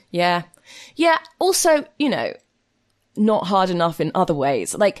 Yeah? Yeah. Yeah. Also, not hard enough in other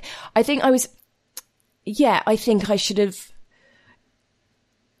ways. Like, I think I think I should have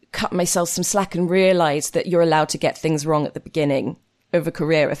cut myself some slack and realised that you're allowed to get things wrong at the beginning of a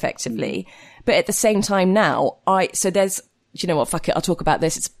career effectively. But at the same time now, so there's, do you know what, fuck it, I'll talk about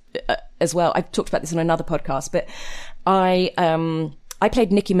this as well. I've talked about this on another podcast, but I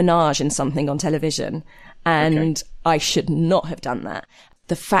played Nicki Minaj in something on television, and I should not have done that.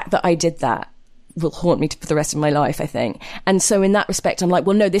 The fact that I did that will haunt me for the rest of my life, I think. And so in that respect, I'm like,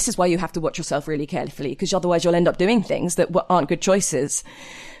 well, no, this is why you have to watch yourself really carefully, because otherwise you'll end up doing things that aren't good choices.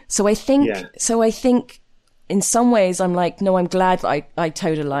 So I think in some ways I'm like, no, I'm glad that I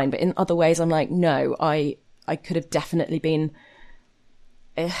towed a line. But in other ways I'm like, no, I could have definitely been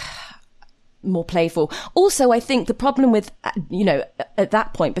more playful. Also, I think the problem with, at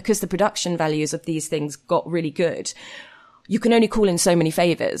that point, because the production values of these things got really good, you can only call in so many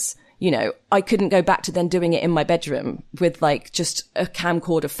favors. I couldn't go back to then doing it in my bedroom with like just a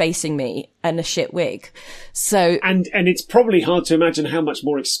camcorder facing me and a shit wig. So and it's probably hard to imagine how much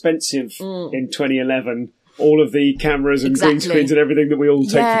more expensive in 2011 all of the cameras and green screens and everything that we all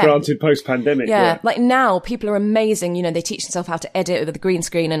take for granted post-pandemic. Yeah, like now people are amazing. They teach themselves how to edit with a green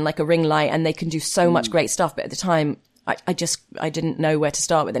screen and like a ring light, and they can do so much great stuff. But at the time, I didn't know where to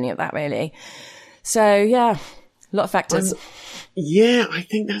start with any of that really. So yeah, a lot of factors. Yeah, I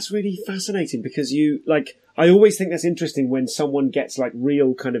think that's really fascinating because I always think that's interesting when someone gets like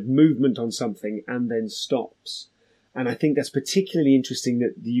real kind of movement on something and then stops. And I think that's particularly interesting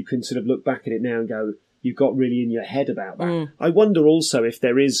that you can sort of look back at it now and go, you got really in your head about that. I wonder also if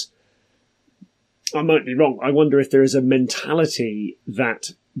there is, I might be wrong, I wonder if there is a mentality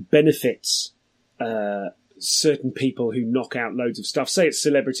that benefits certain people who knock out loads of stuff. Say it's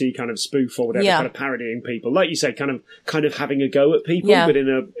celebrity kind of spoof or whatever, kind of parodying people. Like you say, kind of having a go at people, but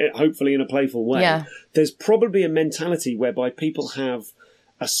hopefully in a playful way. Yeah. There's probably a mentality whereby people have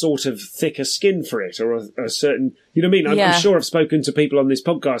a sort of thicker skin for it, or a certain, you know what I mean? I'm sure I've spoken to people on this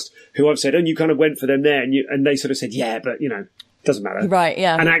podcast who I've said, and you kind of went for them there, and they sort of said, yeah, but doesn't matter. Right,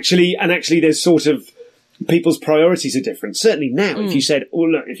 yeah. And actually there's sort of, people's priorities are different. Certainly now, if you said, oh,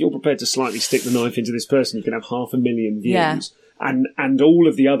 look, if you're prepared to slightly stick the knife into this person, you can have 500,000 views. Yeah. And all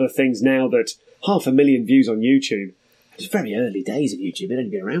of the other things now that 500,000 views on YouTube, it's very early days of YouTube. It's only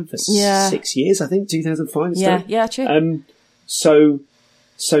been around for 6 years, I think, 2005. Yeah, true.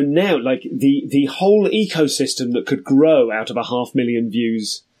 So now, like, the whole ecosystem that could grow out of a 500,000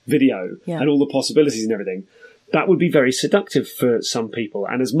 views video and all the possibilities and everything, that would be very seductive for some people.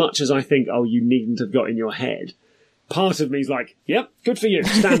 And as much as I think, oh, you needn't have got in your head, part of me is like, yep, good for you,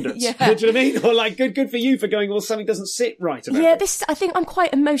 standards. Do you know what I mean? Or like, good for you for going, well, something doesn't sit right about it. I think I'm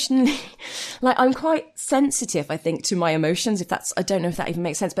quite emotionally, like, I'm quite sensitive, I think, to my emotions, I don't know if that even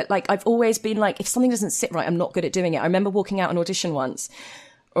makes sense, but like, I've always been like, if something doesn't sit right, I'm not good at doing it. I remember walking out an audition once,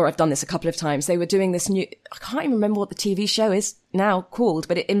 or I've done this a couple of times. They were doing this new, I can't even remember what the TV show is now called,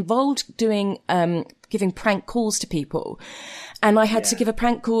 but it involved doing, giving prank calls to people. And I had to give a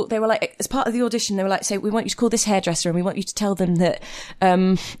prank call. They were like, as part of the audition, they were like, so we want you to call this hairdresser and we want you to tell them that,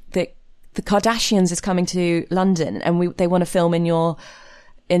 that the Kardashians is coming to London and they want to film in your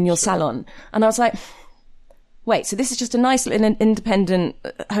salon. And I was like, wait, so this is just a nice little independent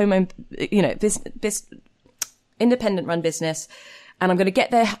independent run business. And I'm going to get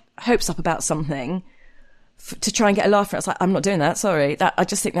their hopes up about something to try and get a laugh. I was like, I'm not doing that. Sorry. I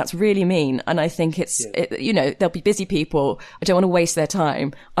just think that's really mean. And I think there'll be busy people. I don't want to waste their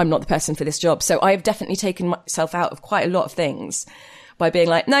time. I'm not the person for this job. So I have definitely taken myself out of quite a lot of things by being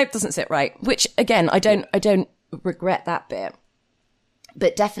like, no, it doesn't sit right. Which again, I don't regret that bit.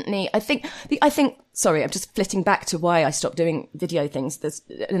 But definitely, I think, sorry, I'm just flitting back to why I stopped doing video things. There's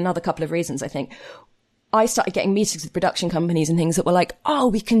another couple of reasons, I think. I started getting meetings with production companies and things that were like, oh,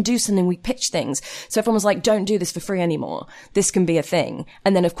 we can do something, we pitch things. So everyone was like, don't do this for free anymore. This can be a thing.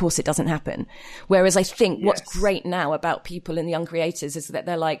 And then, of course, it doesn't happen. Whereas I think what's great now about people and young creators is that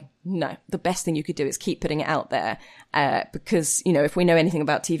they're like, no, the best thing you could do is keep putting it out there. Because, if we know anything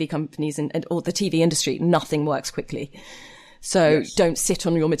about TV companies and or the TV industry, nothing works quickly. So don't sit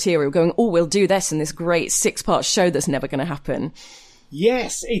on your material going, oh, we'll do this in this great 6-part show that's never going to happen.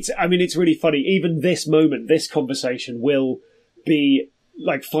 Yes, it's really funny. Even this moment, this conversation will be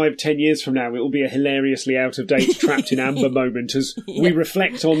like 5-10 years from now. It will be a hilariously out of date, trapped in amber moment as we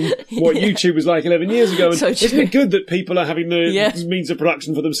reflect on what YouTube was like 11 years ago. And so isn't it good that people are having the means of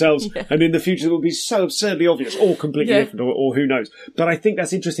production for themselves? Yeah. And in the future, it will be so absurdly obvious or completely different, or who knows? But I think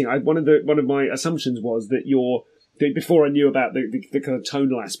that's interesting. One of my assumptions was that before I knew about the kind of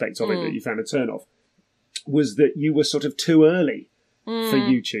tonal aspects of it that you found a turn off, was that you were sort of too early for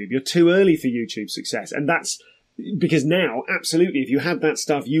YouTube. You're too early for YouTube success. And that's because now, absolutely, if you had that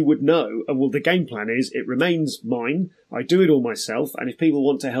stuff, you would know, well, the game plan is it remains mine. I do it all myself. And if people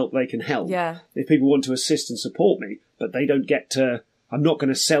want to help, they can help. Yeah. If people want to assist and support me, but they don't get to, I'm not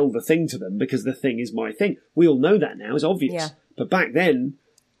going to sell the thing to them because the thing is my thing. We all know that now. It's obvious. Yeah. But back then,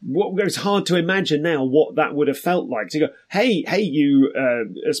 it's hard to imagine now what that would have felt like to go, hey, you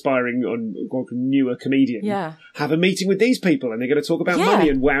aspiring on newer comedian, have a meeting with these people and they're going to talk about money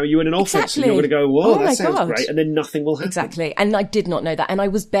and wow you in an office and you're going to go, whoa, that sounds great, and then nothing will happen. Exactly. And I did not know that, and I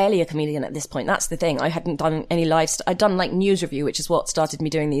was barely a comedian at this point. That's the thing. I hadn't done any I'd done like news review, which is what started me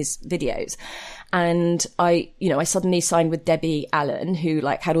doing these videos. And I suddenly signed with Debbie Allen, who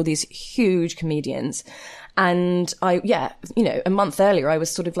like had all these huge comedians. And a month earlier, I was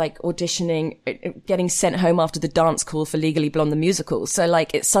sort of like auditioning, getting sent home after the dance call for Legally Blonde, the musical. So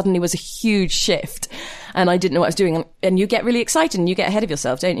like it suddenly was a huge shift and I didn't know what I was doing. And you get really excited and you get ahead of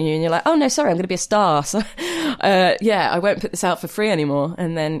yourself, don't you? And you're like, oh no, sorry, I'm going to be a star. So, I won't put this out for free anymore.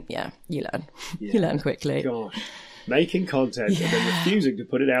 And then, you learn. You learn quickly. Gosh. Making content and then refusing to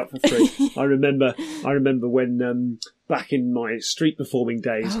put it out for free. I remember when back in my street performing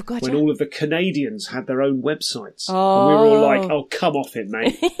days, when all of the Canadians had their own websites, and we were all like, "Oh, come off it,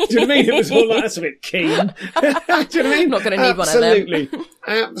 mate." Do you know what I mean? It was all like, "That's a bit keen." Do you know what I mean? Not going to need one of them.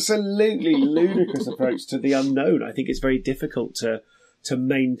 Absolutely ludicrous approach to the unknown. I think it's very difficult to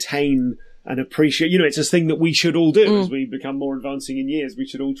maintain and appreciate, it's a thing that we should all do as we become more advancing in years. We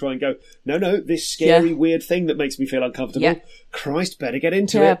should all try and go, no, this scary, weird thing that makes me feel uncomfortable. Yeah. Christ, better get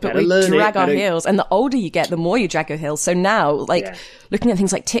into it. But we drag our heels. And the older you get, the more you drag your heels. So now, looking at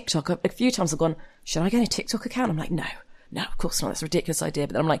things like TikTok, a few times I've gone, should I get a TikTok account? I'm like, no, of course not. That's a ridiculous idea.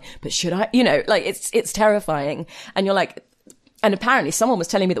 But then I'm like, but should I? It's terrifying. And you're like, and apparently someone was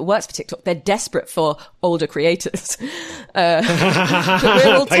telling me that works for TikTok, they're desperate for older creators. But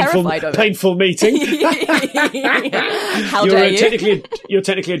we're all terrified of it. Painful meeting. How dare you? You're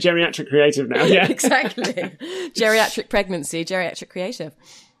technically a geriatric creative now, yeah. Exactly. Geriatric pregnancy, geriatric creative.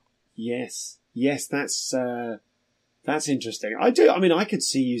 Yes, that's interesting. I could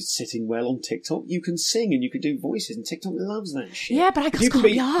see you sitting well on TikTok. You can sing and you can do voices and TikTok loves that shit. Yeah, but I can't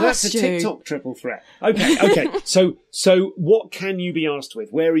be asked. That's a TikTok triple threat. Okay. So what can you be asked with?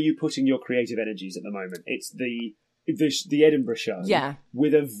 Where are you putting your creative energies at the moment? It's the Edinburgh show. Yeah.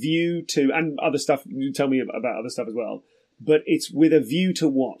 With a view to, and other stuff, you tell me about other stuff as well. But it's with a view to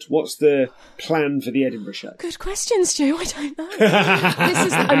what? What's the plan for the Edinburgh show? Good question, Stu. I don't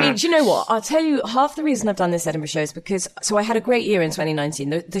know. Do you know what? I'll tell you, half the reason I've done this Edinburgh show is because, so I had a great year in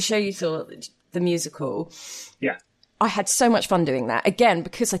 2019. The show you saw, the musical. Yeah. I had so much fun doing that. Again,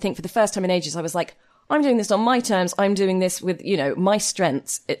 because I think for the first time in ages, I was like, I'm doing this on my terms. I'm doing this with, my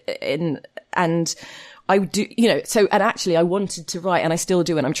strengths and I do, and actually I wanted to write, and I still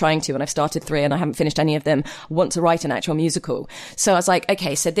do, and I'm trying to, and I've started 3 and I haven't finished any of them. I want to write an actual musical. So I was like,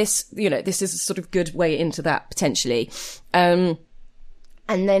 okay, so this, this is a sort of good way into that potentially. And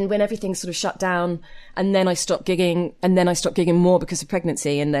then when everything sort of shut down, and then I stopped gigging, more because of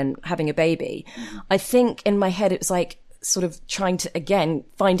pregnancy and then having a baby. I think in my head, it was like, sort of trying to, again,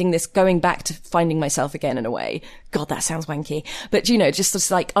 going back to finding myself again in a way. God, that sounds wanky. But,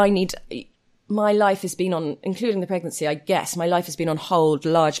 just like, my life has been on, including the pregnancy, I guess, my life has been on hold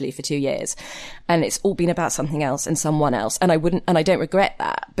largely for 2 years. And it's all been about something else and someone else. And I don't regret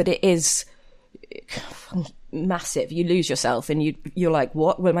that, but it is massive. You lose yourself and you're like,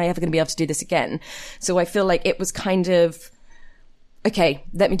 what? Am I ever going to be able to do this again? So I feel like it was kind of, okay,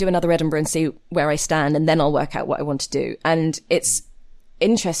 let me do another Edinburgh and see where I stand, and then I'll work out what I want to do. And it's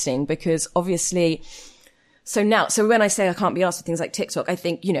interesting because obviously, so when I say I can't be asked for things like TikTok, I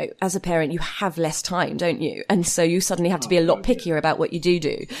think, as a parent, you have less time, don't you? And so you suddenly have to be a lot pickier about what you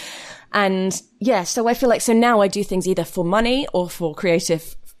do. And so I feel like, so now I do things either for money or for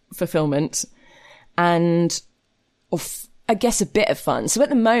creative fulfillment and, I guess, a bit of fun. So at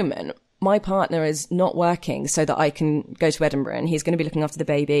the moment, my partner is not working so that I can go to Edinburgh, and he's going to be looking after the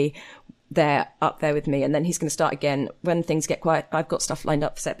baby there, up there with me. And then he's going to start again when things get quiet. I've got stuff lined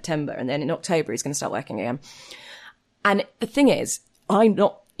up for September, and then in October, he's going to start working again. And the thing is, I'm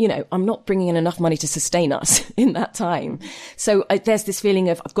not bringing in enough money to sustain us in that time. So there's this feeling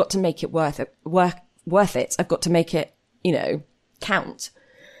of, I've got to make it worth it. I've got to make it, count.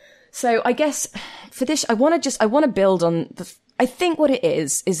 So I guess for this, I want to build on I think what it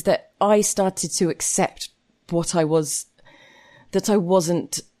is that I started to accept that I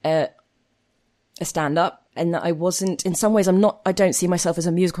wasn't a stand-up, and that I wasn't, in some ways, I don't see myself as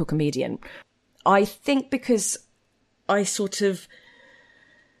a musical comedian. I think because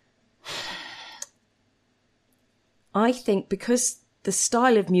because the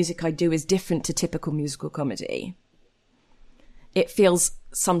style of music I do is different to typical musical comedy, it feels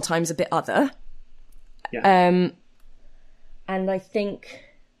sometimes a bit other. Yeah. And I think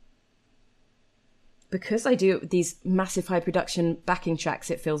because I do these massive high production backing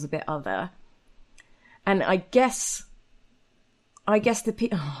tracks, it feels a bit other. And I guess I guess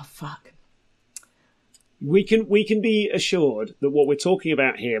oh, fuck. We can be assured that what we're talking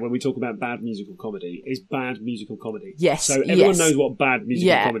about here when we talk about bad musical comedy is bad musical comedy. Yes. So everyone knows what bad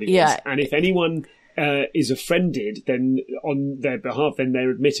musical comedy is. And if anyone is offended, then on their behalf, then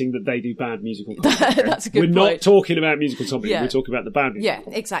they're admitting that they do bad musical comedy. That's a good point. We're not talking about musical comedy. We're talking about the bad musical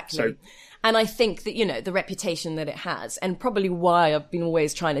comedy. Exactly. So, and I think that, you know, the reputation that it has, and probably why I've been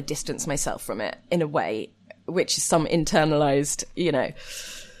always trying to distance myself from it in a way, which is some internalized, you know,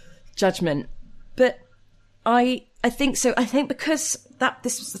 judgment. But I think so. I think because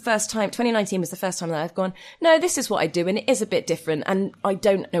this was the first time, 2019 was the first time that I've gone, no, this is what I do, and it is a bit different, and I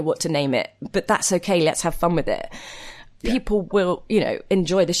don't know what to name it, but that's okay. Let's have fun with it. Yeah. People will, you know,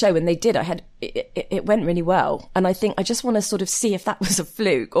 enjoy the show, and they did. It went really well, and I think I just want to sort of see if that was a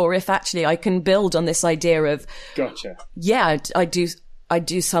fluke, or if actually I can build on this idea of, gotcha. Yeah, I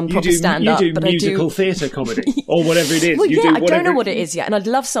do some proper stand-up. You do musical theatre comedy, or whatever it is. Well, I don't know what it is yet, and I'd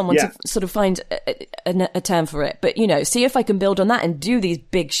love someone to sort of find a term for it. But, you know, see if I can build on that and do these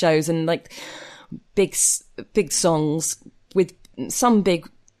big shows and, like, big songs with some big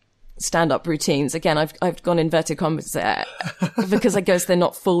stand-up routines. Again, I've gone inverted commas there because I guess they're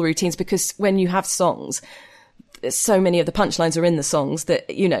not full routines, because when you have songs, so many of the punchlines are in the songs that,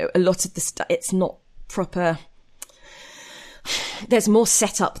 you know, a lot of the it's not proper. There's more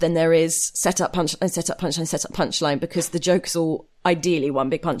setup than there is setup, punchline, setup, punchline, setup, punchline, because the joke's all ideally one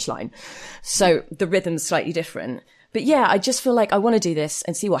big punchline. So the rhythm's slightly different. But yeah, I just feel like I want to do this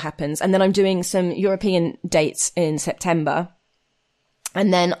and see what happens. And then I'm doing some European dates in September.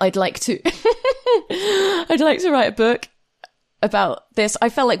 And then I'd like to write a book about this. I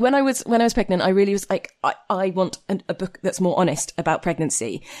felt like when I was pregnant, I really was like, I want a book that's more honest about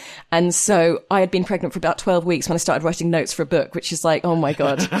pregnancy. And so I had been pregnant for about 12 weeks when I started writing notes for a book, which is like, oh my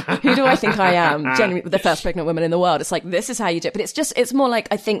God, who do I think I am? Genuinely the first pregnant woman in the world. It's like, this is how you do it. But it's more like,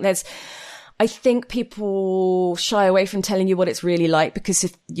 I think people shy away from telling you what it's really like, because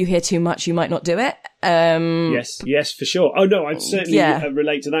if you hear too much, you might not do it. Yes, for sure. Oh no, I'd certainly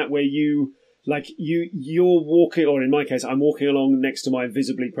relate to that, where you're walking, or in my case, I'm walking along next to my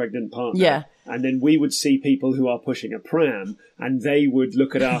visibly pregnant partner. Yeah. And then we would see people who are pushing a pram, and they would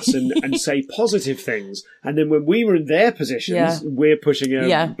look at us and say positive things. And then when we were in their positions, we're pushing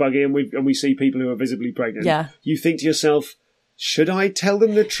a buggy, and we see people who are visibly pregnant. Yeah. You think to yourself, should I tell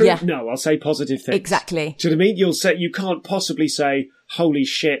them the truth? Yeah. No, I'll say positive things. Exactly. Do you know what I mean? You can't possibly say, holy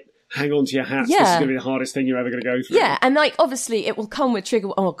shit, hang on to your hats. Yeah. This is going to be the hardest thing you're ever going to go through. Yeah, and like obviously it will come with trigger.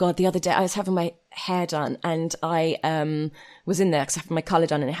 Oh God, the other day I was having my hair done, and I was in there because I had my colour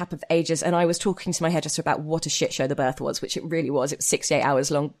done, and it happened for ages. And I was talking to my hairdresser about what a shit show the birth was, which it really was. It was 68 hours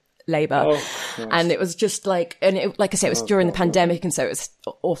long labour, and it was just like, and it, like I said, it was during the pandemic, and so it was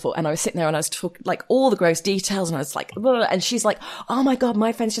awful. And I was sitting there and I was talking like all the gross details, and I was like, blah, and she's like, oh my God,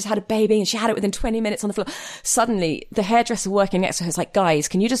 my friend's just had a baby, and she had it within 20 minutes on the floor. Suddenly the hairdresser working next to her is like, guys,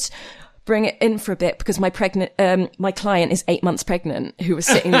 can you just bring it in for a bit, because my client is 8 months pregnant, who was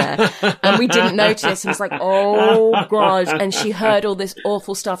sitting there, and we didn't notice. And it's like, oh God. And she heard all this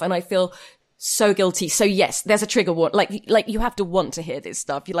awful stuff, and I feel so guilty. So yes, there's a trigger warning. Like you have to want to hear this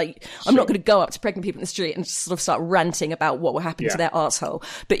stuff. You're like, I'm not going to go up to pregnant people in the street and just sort of start ranting about what will happen to their arsehole.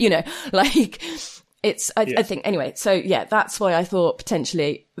 But you know, like it's, I think anyway. So yeah, that's why I thought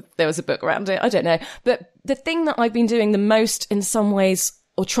potentially there was a book around it. I don't know. But the thing that I've been doing the most in some ways,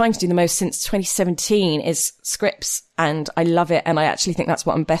 or trying to do the most since 2017, is scripts, and I love it, and I actually think that's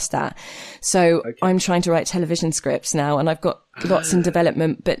what I'm best at. So I'm trying to write television scripts now, and I've got lots in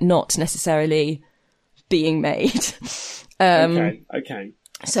development, but not necessarily being made. Okay.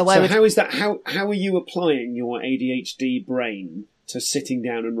 So how is that? How are you applying your ADHD brain to sitting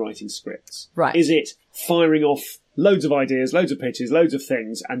down and writing scripts? Right. Is it firing off loads of ideas, loads of pitches, loads of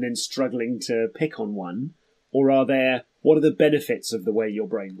things, and then struggling to pick on one? Or what are the benefits of the way your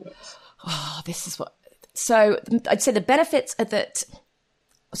brain works? Oh, so I'd say the benefits are that,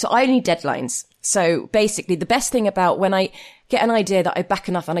 so I need deadlines. So basically the best thing about when I get an idea that I back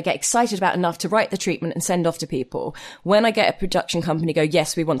enough and I get excited about enough to write the treatment and send off to people, when I get a production company go,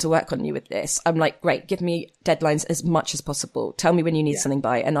 yes, we want to work on you with this, I'm like, great, give me deadlines as much as possible. Tell me when you need something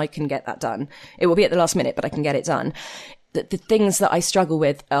by, and I can get that done. It will be at the last minute, but I can get it done. The things that I struggle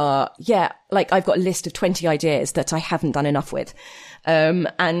with are, like I've got a list of 20 ideas that I haven't done enough with.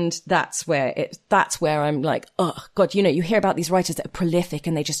 And that's where I'm like, oh God, you know, you hear about these writers that are prolific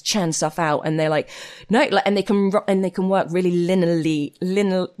and they just churn stuff out, and they're like, no, like, and they can work really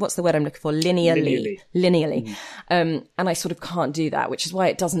linearly, what's the word I'm looking for? Linearly. And I sort of can't do that, which is why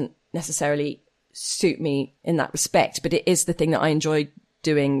it doesn't necessarily suit me in that respect, but it is the thing that I enjoy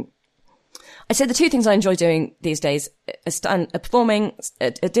doing I said the two things I enjoy doing these days are performing,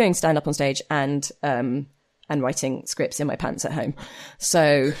 doing stand up on stage and writing scripts in my pants at home.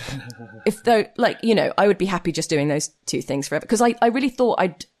 So I would be happy just doing those two things forever. Because I really thought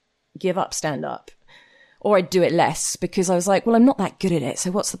I'd give up stand up or I'd do it less because I was like, well, I'm not that good at it.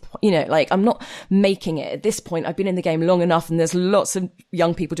 So what's the point? I'm not making it at this point. I've been in the game long enough and there's lots of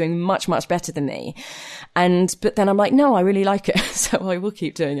young people doing much, much better than me. But then I'm like, no, I really like it. So I will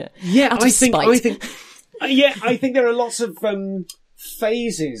keep doing it. Yeah, I think there are lots of,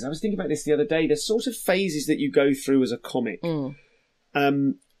 phases. I was thinking about this the other day. There's sort of phases that you go through as a comic,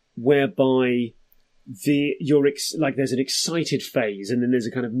 whereby there's an excited phase, and then there's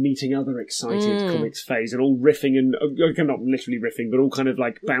a kind of meeting other excited comics phase, and all riffing and not literally riffing, but all kind of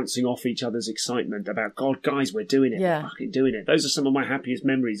like bouncing off each other's excitement about, God, guys, we're doing it, we're fucking doing it. Those are some of my happiest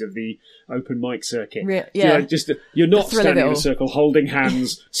memories of the open mic circuit. You're not standing in a circle holding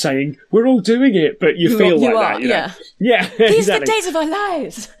hands saying we're all doing it, but you feel like that. Yeah, these are the days of our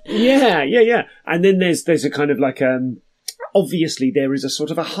lives. Yeah. And then there's a kind of like obviously there is a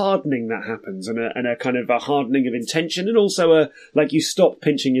sort of a hardening that happens and a kind of a hardening of intention, and also you stop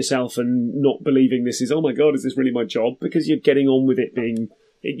pinching yourself and not believing this is, oh my God, is this really my job? Because you're getting on with it being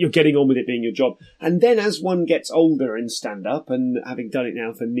your job. And then as one gets older in stand-up, and having done it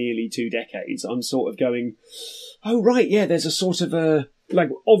now for nearly 2 decades, I'm sort of going, oh right, yeah, there's a sort of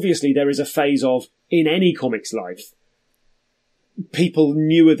obviously there is a phase of, in any comic's life, people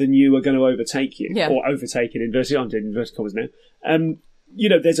newer than you are going to overtake you, or overtake in inverted. I'm doing inverted commas now.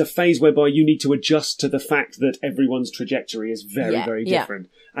 There's a phase whereby you need to adjust to the fact that everyone's trajectory is very, very different.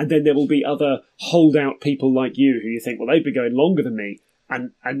 And then there will be other holdout people like you who you think, well, they've been going longer than me,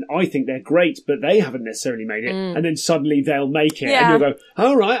 and I think they're great, but they haven't necessarily made it. And then suddenly they'll make it, and you'll go,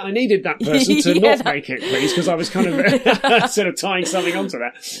 all right, I needed that person to not make it, please, because I was kind of sort of tying something onto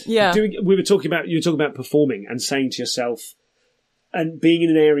that. Yeah. You were talking about performing and saying to yourself, and being in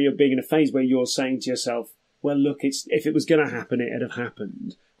an area of being in a phase where you're saying to yourself, well, look, if it was going to happen, it'd have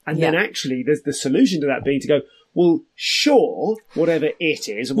happened. And then actually there's the solution to that being to go, well, sure, whatever it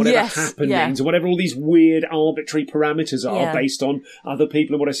is, and whatever happen means, and whatever all these weird arbitrary parameters are based on other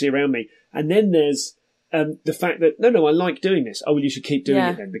people and what I see around me. And then there's the fact that, no, I like doing this. Oh, well, you should keep doing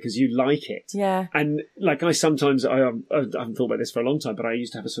it then because you like it. Yeah. And like I haven't thought about this for a long time, but I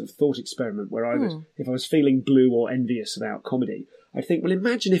used to have a sort of thought experiment where I would, if I was feeling blue or envious about comedy, I'd think, well,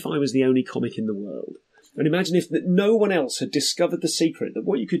 imagine if I was the only comic in the world. And imagine if no one else had discovered the secret that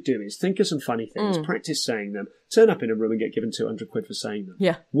what you could do is think of some funny things, practice saying them, turn up in a room and get given 200 quid for saying them.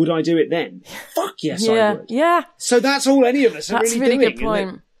 Yeah. Would I do it then? Fuck yes, I would. Yeah. So that's all any of us are really doing. That's a really good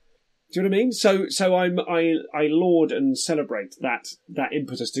point. Do you know what I mean? So I laud and celebrate that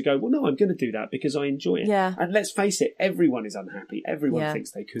impetus to go, well, no, I'm going to do that because I enjoy it. Yeah. And let's face it, everyone is unhappy. Everyone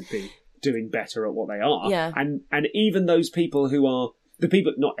thinks they could be doing better at what they are. Yeah. And even those people who are the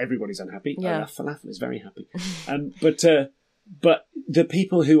people, not everybody's unhappy. Yeah. Falafel is very happy. But the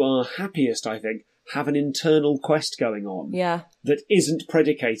people who are happiest, I think, have an internal quest going on. Yeah. That isn't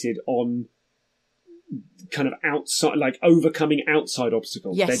predicated on kind of outside, like overcoming outside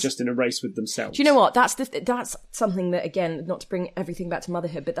obstacles. Yes. They're just in a race with themselves. Do you know what? That's something that, again, not to bring everything back to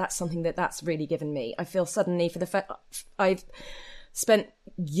motherhood, but that's something that's really given me. I feel suddenly I've spent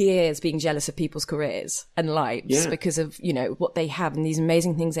years being jealous of people's careers and lives because of, what they have and these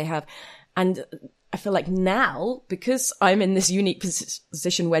amazing things they have. And I feel like now, because I'm in this unique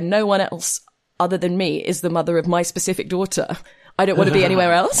position where no one else other than me is the mother of my specific daughter, I don't want to be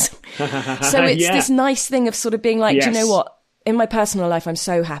anywhere else. So it's this nice thing of sort of being like, do you know what? In my personal life, I'm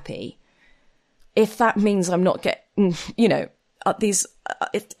so happy. If that means I'm not getting,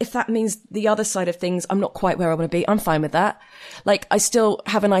 if that means the other side of things, I'm not quite where I want to be, I'm fine with that. Like, I still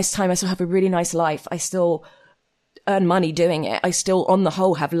have a nice time. I still have a really nice life. I still earn money doing it. I still, on the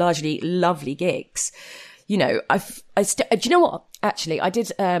whole, have largely lovely gigs. Do you know what? Actually, I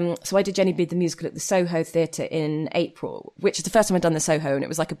did Jenny Bede the musical at the Soho Theatre in April, which is the first time I'd done the Soho, and it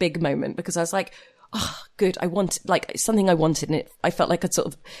was like a big moment because I was like, oh, good. It's something I wanted, and I felt like I'd sort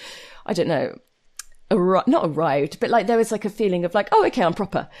of, I don't know, not arrived, but like there was like a feeling of like, oh, okay, I'm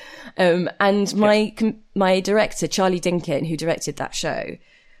proper. And my director, Charlie Dinkin, who directed that show,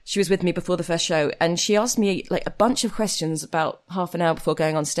 she was with me before the first show, and she asked me like a bunch of questions about half an hour before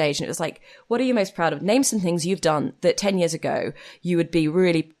going on stage. And it was like, what are you most proud of? Name some things you've done that 10 years ago you would be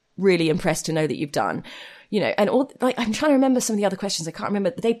really, really impressed to know that you've done, and all, like, I'm trying to remember some of the other questions. I can't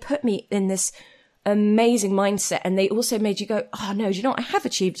remember, but they put me in this amazing mindset. And they also made you go, oh no, do you know what?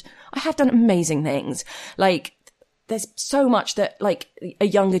 I have done amazing things. Like, there's so much that like a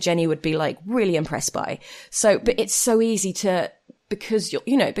younger Jenny would be like really impressed by. So, but it's so easy to because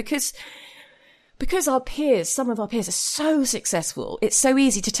because some of our peers are so successful, it's so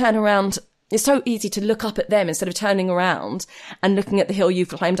easy to turn around. It's so easy to look up at them instead of turning around and looking at the hill you've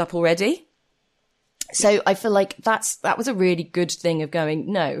climbed up already. So I feel like that was a really good thing of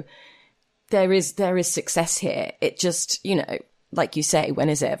going, no, there is success here. It just, like you say, when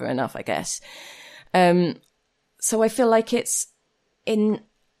is it ever enough, I guess. So I feel like it's, in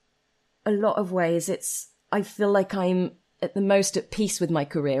a lot of ways, I feel like I'm at the most at peace with my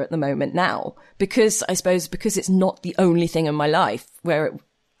career at the moment now, because it's not the only thing in my life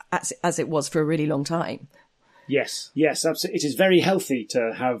as it was for a really long time. Yes, absolutely. It is very healthy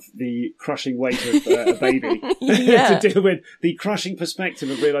to have the crushing weight of a baby to deal with, the crushing perspective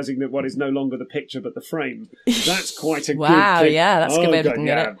of realising that one is no longer the picture but the frame. That's quite a good thing. Wow, yeah, that's a good way of looking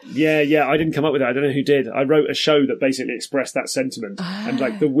at it. Yeah, I didn't come up with that. I don't know who did. I wrote a show that basically expressed that sentiment. And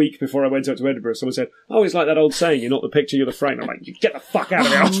like the week before I went out to Edinburgh, someone said, oh, it's like that old saying, you're not the picture, you're the frame. I'm like, you get the fuck out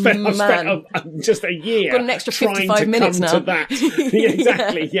of here. I've spent just a year got an extra trying 55 to minutes come now. to that. Yeah,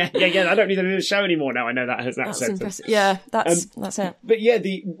 exactly. Yeah. I don't need to do the show anymore now. I know that has that That's sentence. impressive. Yeah, that's it. But yeah,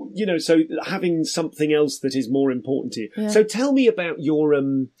 so having something else that is more important to you. Yeah. So tell me about your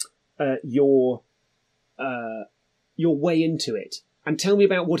way into it, and tell me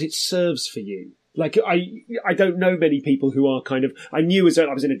about what it serves for you. Like, I don't know many people who are kind of, I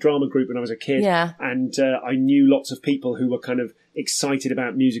was in a drama group when I was a kid, and I knew lots of people who were kind of excited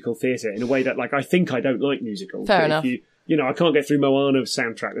about musical theatre in a way that, like, I think I don't like musicals. Fair enough. I can't get through Moana's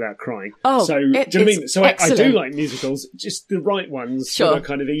soundtrack without crying. Oh, so do you know what I mean? So I do like musicals, just the right ones that are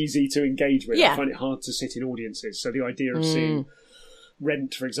kind of easy to engage with. Yeah. I find it hard to sit in audiences. So the idea of seeing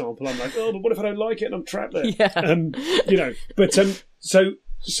Rent, for example, I'm like, oh, but what if I don't like it and I'm trapped there? Yeah.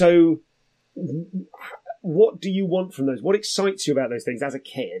 So what do you want from those? What excites you about those things as a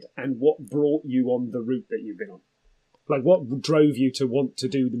kid, and what brought you on the route that you've been on? Like, what drove you to want to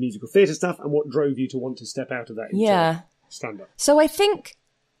do the musical theatre stuff, and what drove you to want to step out of that into stand-up? So I think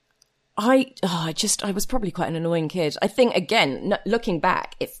I was probably quite an annoying kid. I think, again, looking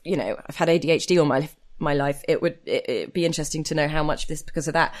back, if, I've had ADHD all my life, it'd be interesting to know how much of this because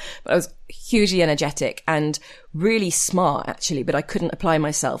of that. But I was hugely energetic and really smart, actually, but I couldn't apply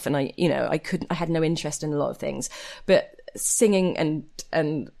myself, and I had no interest in a lot of things. But singing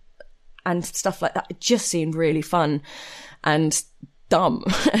and stuff like that, it just seemed really fun and dumb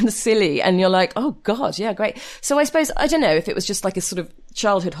and silly. And you're like, oh God, yeah, great. So I suppose, I don't know if it was just like a sort of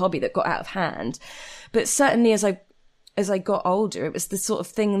childhood hobby that got out of hand, but certainly as I got older, it was the sort of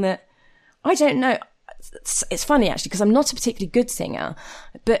thing that, I don't know. It's funny actually, because I'm not a particularly good singer,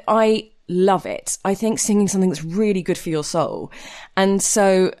 but I love it. I think singing something that's really good for your soul.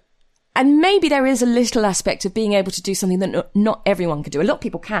 And maybe there is a little aspect of being able to do something that not everyone can do. A lot of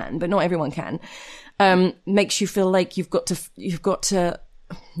people can, but not everyone can. Makes you feel like you've got to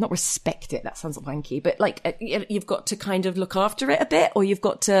not respect it. That sounds wanky, but like you've got to kind of look after it a bit, or you've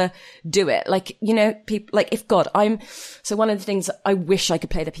got to do it. Like, people, like if God, so one of the things, I wish I could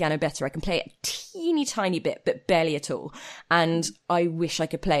play the piano better. I can play it a teeny tiny bit, but barely at all. And I wish I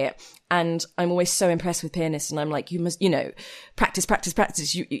could play it. And I'm always so impressed with pianists, and I'm like, you must, practice,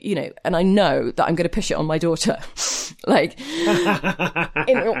 and I know that I'm going to push it on my daughter. Like,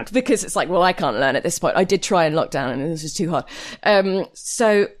 because it's like, well, I can't learn at this point. I did try in lockdown and it was just too hard.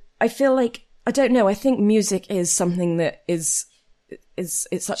 So I feel like, I don't know, I think music is something that it's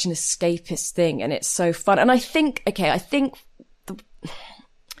such an escapist thing, and it's so fun. And I think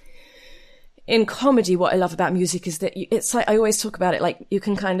in comedy, what I love about music is that it's like, I always talk about it, like you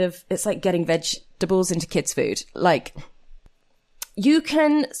can it's like getting vegetables into kids' food. Like you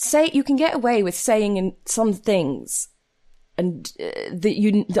can get away with saying in some things, and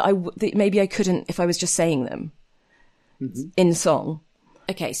that maybe I couldn't if I was just saying them in song.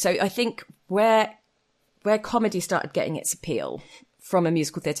 Okay, so I think where comedy started getting its appeal from a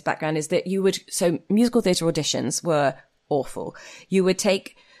musical theatre background is that musical theatre auditions were awful. You would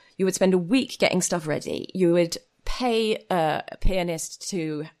spend a week getting stuff ready. You would pay a pianist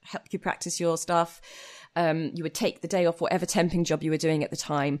to help you practice your stuff. You would take the day off whatever temping job you were doing at the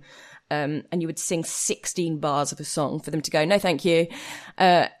time. And you would sing 16 bars of a song for them to go, no, thank you.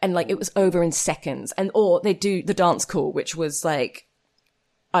 And like, it was over in seconds. Or they do the dance call, which was like,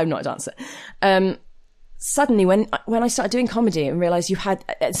 I'm not a dancer. Suddenly when I started doing comedy and realized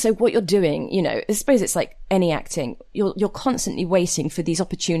so what you're doing, I suppose it's like any acting, you're constantly waiting for these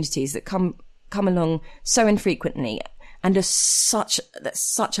opportunities that come along so infrequently and are such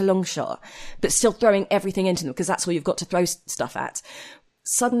a long shot, but still throwing everything into them because that's all you've got to throw stuff at.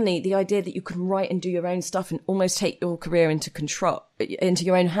 suddenly the idea that you can write and do your own stuff and almost take your career into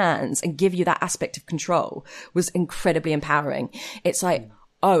your own hands and give you that aspect of control was incredibly empowering. It's like,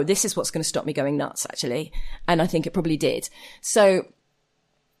 oh, this is what's going to stop me going nuts, actually. And I think it probably did. So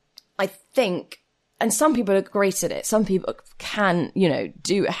I think, and some people are great at it. Some people can,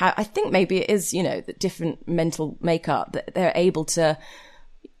 I think maybe it is, the different mental makeup that they're able to,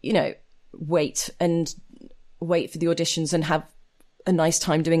 wait for the auditions and have a nice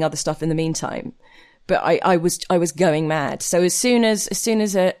time doing other stuff in the meantime. But I was going mad. So as soon as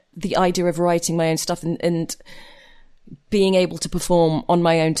the idea of writing my own stuff and being able to perform on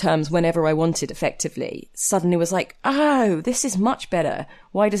my own terms whenever I wanted effectively suddenly was like, oh, this is much better.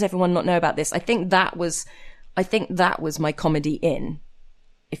 Why does everyone not know about this? I think that was my comedy in,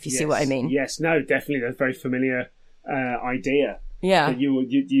 if you see what I mean. Yes, no, definitely. That's a very familiar idea. Yeah. That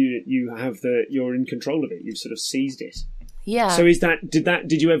you're in control of it. You've sort of seized it. Yeah. So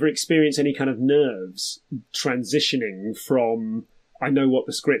did you ever experience any kind of nerves transitioning from, I know what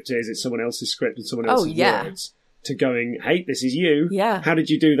the script is, it's someone else's script and someone else's words, to going, hey, this is you. Yeah. How did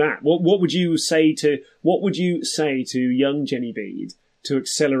you do that? What would you say to young Jenny Bede to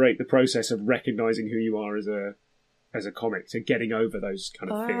accelerate the process of recognising who you are as a comic, to getting over those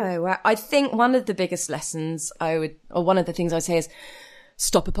kind of feelings? Well, I think one of the biggest lessons one of the things I would say is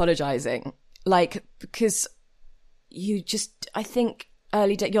stop apologising. Because I think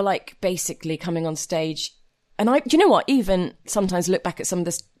early day, you're basically coming on stage. And do you know what? Even sometimes look back at some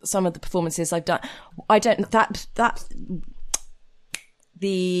of the performances I've done.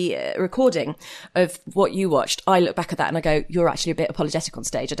 The recording of what you watched, I look back at that and I go, you're actually a bit apologetic on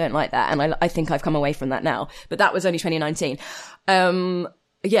stage. I don't like that. And I think I've come away from that now. But that was only 2019.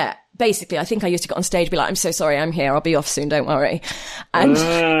 Basically, I think I used to get on stage and be like, I'm so sorry, I'm here. I'll be off soon. Don't worry. And,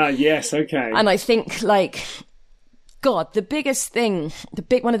 yes. Okay. And I think God,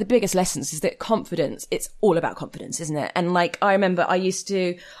 one of the biggest lessons is that confidence, it's all about confidence, isn't it? And I remember I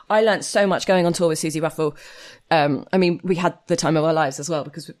learned so much going on tour with Susie Ruffle. We had the time of our lives as well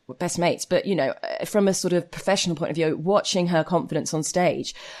because we're best mates, but from a sort of professional point of view, watching her confidence on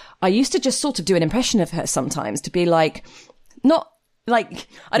stage, I used to just sort of do an impression of her sometimes to be I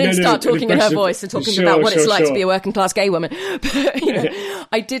didn't start talking in her voice and talking about what it's like to be a working class gay woman. But,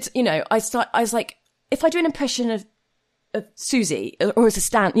 I did, I was like, if I do an impression of Susie, or as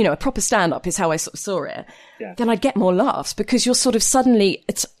a proper stand-up is how I sort of saw it, then I'd get more laughs because you're sort of suddenly,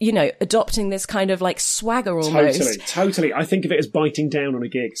 it's, adopting this kind of swagger almost. Totally. I think of it as biting down on a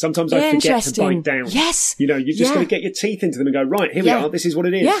gig. Sometimes I forget to bite down. Yes. You're just going to get your teeth into them and go, right, here we are, this is what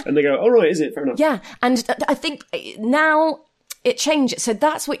it is. Yeah. And they go, all right, is it? Fair enough. Yeah. And I think now it changes. So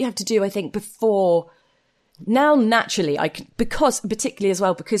that's what you have to do, I think, before. Now, naturally, particularly as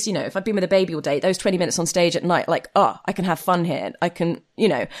well, because, if I've been with a baby all day, those 20 minutes on stage at night, I can have fun here. I can,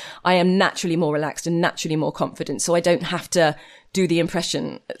 I am naturally more relaxed and naturally more confident. So I don't have to do the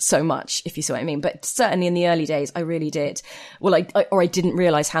impression so much, if you see what I mean. But certainly in the early days, I really did. Well, I didn't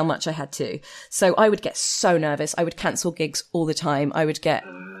realize how much I had to. So I would get so nervous. I would cancel gigs all the time. I would get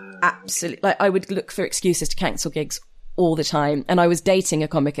absolutely, I would look for excuses to cancel gigs all the time. And I was dating a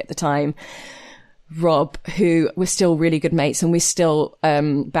comic at the time, Rob, who we're still really good mates and we still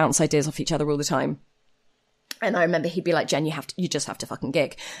bounce ideas off each other all the time. And I remember he'd be like, Jen, you just have to fucking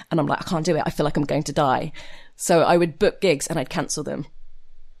gig. And I'm like, I can't do it. I feel like I'm going to die. So I would book gigs and I'd cancel them.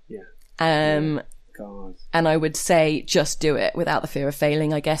 Yeah. God. And I would say, just do it without the fear of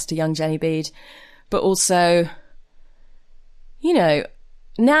failing, I guess, to young Jenny Bede. But also,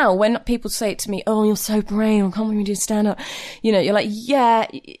 now when people say it to me, oh, you're so brave, I can't believe you do stand up. You're like, yeah,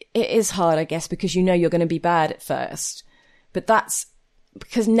 it is hard, I guess, because you're going to be bad at first. But that's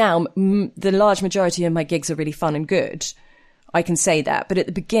because now the large majority of my gigs are really fun and good. I can say that. But at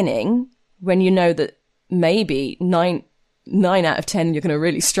the beginning, when you know that maybe nine out of 10, you're going to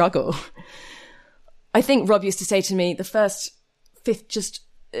really struggle. I think Rob used to say to me, the first 50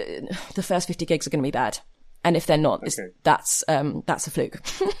 gigs are going to be bad. And if they're not, that's a fluke.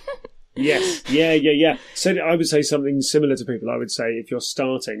 Yes. Yeah. So I would say something similar to people. I would say if you're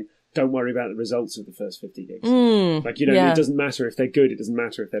starting, don't worry about the results of the first 50 gigs. It doesn't matter if they're good. It doesn't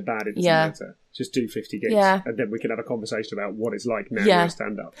matter if they're bad. It doesn't matter. Just do 50 gigs. Yeah. And then we can have a conversation about what it's like now to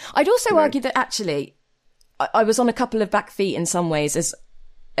stand up. I'd also argue that actually, I was on a couple of back feet in some ways as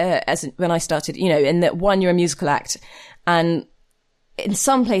when I started, in that one, you're a musical act and in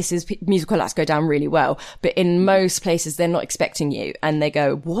some places, musical acts go down really well, but in most places, they're not expecting you. And they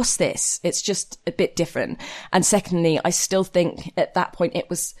go, what's this? It's just a bit different. And secondly, I still think at that point it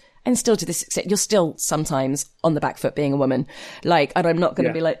was, and still to this extent, you're still sometimes on the back foot being a woman. Like, and I'm not going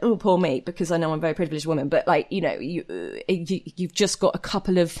to be like, oh, poor me, because I know I'm a very privileged woman. But like, you know, you've just got a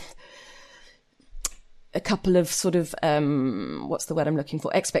couple of sort of, what's the word I'm looking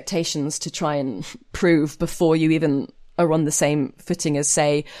for? Expectations to try and prove before you even are on the same footing as,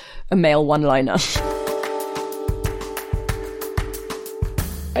 say, a male one-liner.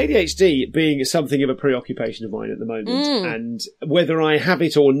 ADHD being something of a preoccupation of mine at the moment, and whether I have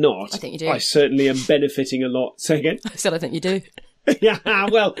it or not, I think you do. I certainly am benefiting a lot. Say again? I said I think you do. Yeah,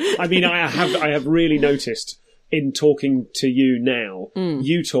 well, I mean, I have really noticed in talking to you now,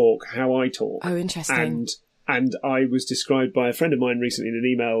 you talk how I talk. Oh, interesting. And I was described by a friend of mine recently in an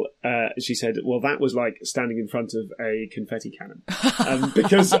email. She said, well, that was like standing in front of a confetti cannon.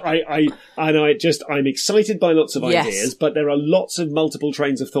 Because I'm excited by lots of ideas, but there are lots of multiple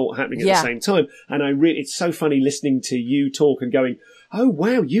trains of thought happening at the same time. And it's so funny listening to you talk and going, oh,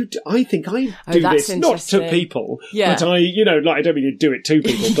 wow, I think I do this not to people, but I don't mean to do it to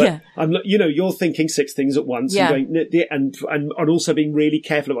people, but I'm, you're thinking 6 things at once and going, and also being really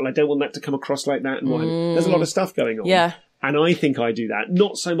careful. Well, I don't want that to come across like that. And there's a lot of stuff going on. Yeah. And I think I do that,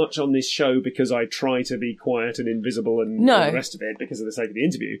 not so much on this show because I try to be quiet and invisible and all the rest of it because of the sake of the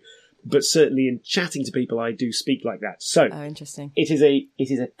interview, but certainly in chatting to people, I do speak like that. So interesting. It is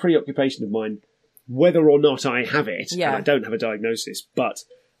a preoccupation of mine, whether or not I have it, and I don't have a diagnosis, but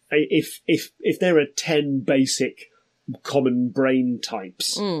if there are 10 basic common brain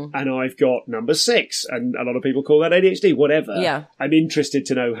types, and I've got number 6, and a lot of people call that ADHD, whatever, I'm interested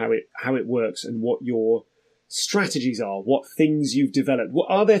to know how it works and what your strategies are, what things you've developed.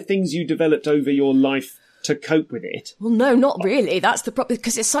 Are there things you developed over your life to cope with it? Well, no, not really. That's the problem,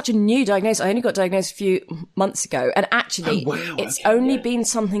 because it's such a new diagnosis. I only got diagnosed a few months ago, and actually it's only been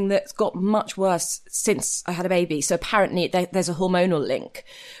something that's got much worse since I had a baby. So apparently there's a hormonal link,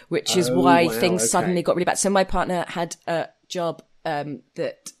 which is why things suddenly got really bad. So my partner had a job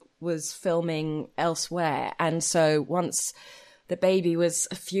that was filming elsewhere, and so once the baby was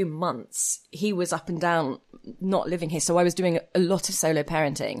a few months, he was up and down, not living here. So I was doing a lot of solo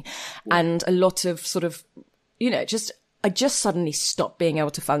parenting and a lot of sort of, I just suddenly stopped being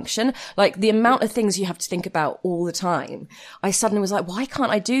able to function. Like the amount of things you have to think about all the time. I suddenly was like, why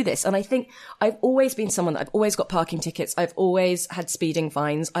can't I do this? And I think I've always been someone that I've always got parking tickets. I've always had speeding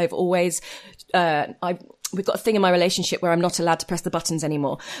fines. I've always, we've got a thing in my relationship where I'm not allowed to press the buttons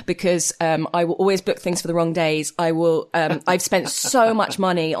anymore because I will always book things for the wrong days. I've spent so much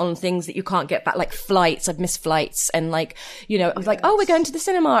money on things that you can't get back, like flights. I've missed flights, and I was like, oh, we're going to the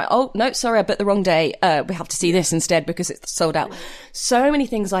cinema. Oh, no, sorry, I booked the wrong day. We have to see this instead because it's sold out. So many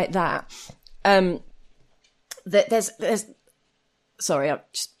things like that. There's sorry, I'm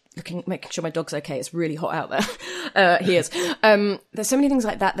just making sure my dog's okay. It's really hot out there. He is. There's so many things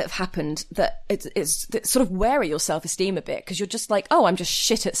like that have happened that it's sort of wear at your self-esteem a bit, because you're just like, oh, I'm just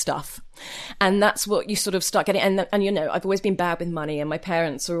shit at stuff. And that's what you sort of start getting. And I've always been bad with money, and my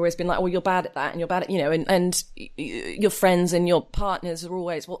parents have always been like, oh, you're bad at that, and you're bad at, and your friends and your partners are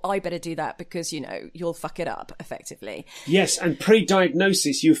always, well, I better do that because, you'll fuck it up effectively. Yes. And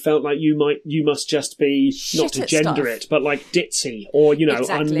pre-diagnosis, you felt like you must just be, shit, not to gender it, but like ditzy or,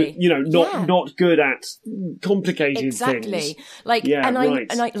 exactly. Not good at complicated things. Like,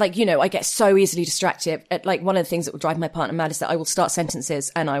 I get so easily distracted. Like one of the things that would drive my partner mad is that I will start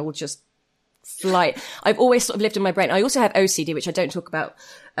sentences and I will just fly. I've always sort of lived in my brain. I also have OCD, which I don't talk about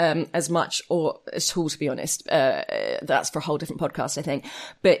as much or at all, to be honest. That's for a whole different podcast, I think.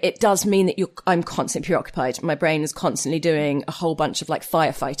 But it does mean that I'm constantly preoccupied. My brain is constantly doing a whole bunch of like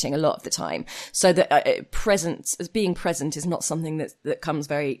firefighting a lot of the time. So that being present is not something that comes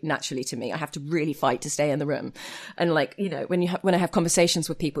very naturally to me. I have to really fight to stay in the room. And like, when I have conversations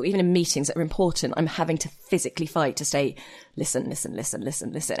with people, even in meetings that are important, I'm having to physically fight to stay, listen.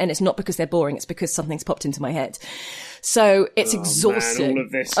 And it's not because they're boring. It's because something's popped into my head. So it's exhausting. Man, all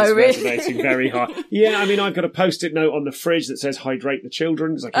of this is resonating very hard. Yeah, I mean, I've got a post-it note on the fridge that says hydrate the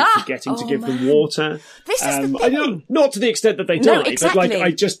children because I keep forgetting to give them water. This is the thing. Not to the extent that they die, exactly. But like I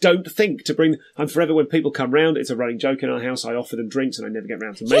just don't think to bring. I'm forever, when people come round, it's a running joke in our house. I offer them drinks and I never get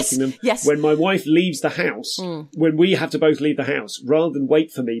round to making them. Yes. When my wife leaves the house, when we have to both leave the house, rather than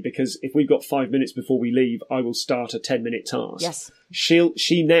wait for me, because if we've got 5 minutes before we leave, I will start a 10-minute task. Yes.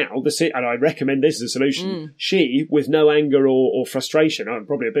 She now, and I recommend this as a solution, she, with no anger or frustration,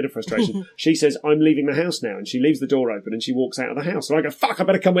 probably a bit of frustration, she says, I'm leaving the house now, and she leaves the door open and she walks out of the house. And I go, fuck, I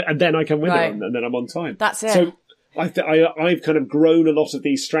better come with, and then I come with her, and then I'm on time. That's it. So I've kind of grown a lot of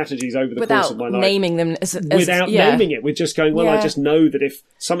these strategies over the course of my life. Without naming them. Without naming it. With just going, well, I just know that if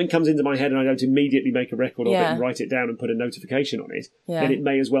something comes into my head and I don't immediately make a record of it and write it down and put a notification on it, then it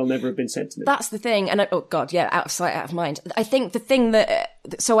may as well never have been sent to me. That's the thing. And out of sight, out of mind. I think the thing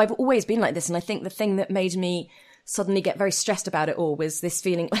so I've always been like this, and I think the thing that made me suddenly get very stressed about it all was this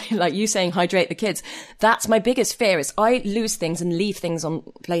feeling like you saying hydrate the kids. That's my biggest fear, is I lose things and leave things on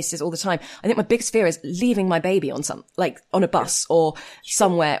places all the time. I think my biggest fear is leaving my baby on on a bus or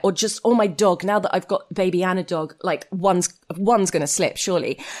somewhere, or my dog. Now that I've got a baby and a dog, like one's going to slip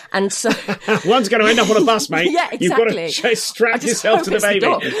surely. And so one's going to end up on a bus, mate. Yeah, exactly. You've got to strap yourself to the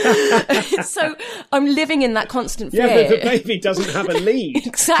baby. So I'm living in that constant fear. Yeah, but the baby doesn't have a lead.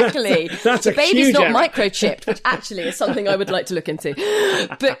 Exactly. That's the baby's not error. Microchipped, which actually is something I would like to look into.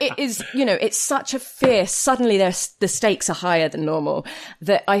 But it is, it's such a fear. Suddenly the stakes are higher than normal,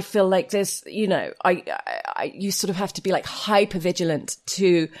 that I feel like there's, you sort of have to be like hyper vigilant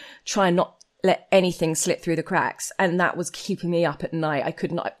to try and not let anything slip through the cracks. And that was keeping me up at night. I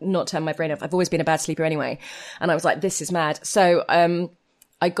could not turn my brain off. I've always been a bad sleeper anyway. And I was like, this is mad. So,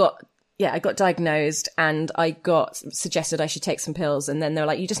 I got diagnosed and I got suggested I should take some pills. And then they were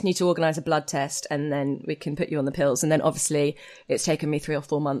like, you just need to organise a blood test and then we can put you on the pills. And then obviously it's taken me 3 or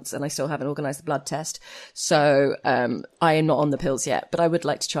 4 months and I still haven't organised the blood test. So, I am not on the pills yet, but I would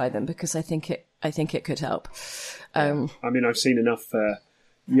like to try them because I think it could help. I mean, I've seen enough,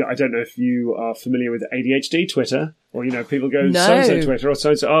 I don't know if you are familiar with ADHD Twitter, or, people go so-and-so Twitter or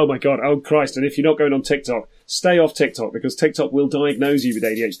so-and-so. Oh, my God. Oh, Christ. And if you're not going on TikTok, stay off TikTok, because TikTok will diagnose you with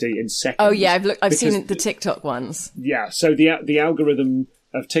ADHD in seconds. Oh, yeah. I've seen the TikTok ones. Yeah. So the algorithm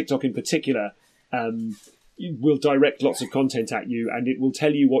of TikTok in particular will direct lots of content at you, and it will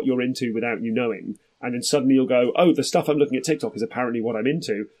tell you what you're into without you knowing. And then suddenly you'll go, oh, the stuff I'm looking at TikTok is apparently what I'm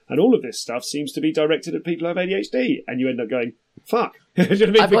into. And all of this stuff seems to be directed at people who have ADHD. And you end up going, fuck. You know what I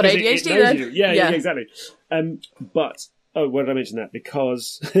mean? I've got ADHD then. Yeah, exactly. But, why did I mention that?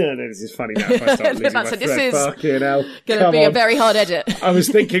 Because, this is funny now if I start losing my thread. This is fucking hell. Going to be a very hard edit. I was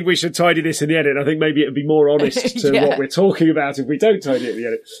thinking we should tidy this in the edit. I think maybe it would be more honest to what we're talking about if we don't tidy it in the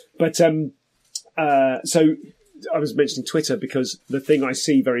edit. But, so I was mentioning Twitter because the thing I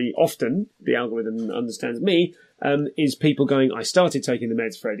see very often, the algorithm understands me, is people going, I started taking the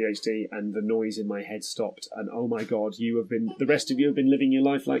meds for ADHD and the noise in my head stopped. And oh my God, the rest of you have been living your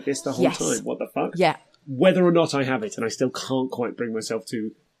life like this the whole time. What the fuck? Yeah. Whether or not I have it, and I still can't quite bring myself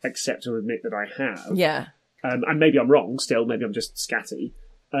to accept or admit that I have. Yeah. And maybe I'm wrong still, maybe I'm just scatty.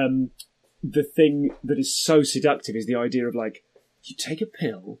 The thing that is so seductive is the idea of like, you take a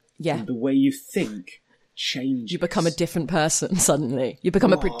pill and the way you think changes. You become a different person suddenly. You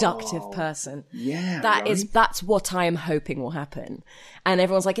become a productive person. Yeah. That's what I am hoping will happen. And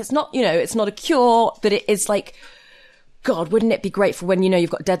everyone's like, it's not, it's not a cure, but it is like, God, wouldn't it be great for when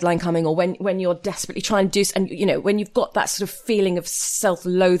you've got a deadline coming, or when you're desperately trying to do, and when you've got that sort of feeling of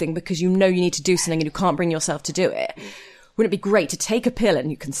self-loathing because you need to do something and you can't bring yourself to do it. Wouldn't it be great to take a pill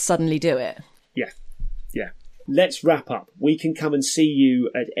and you can suddenly do it? Yeah. Yeah. Let's wrap up. We can come and see you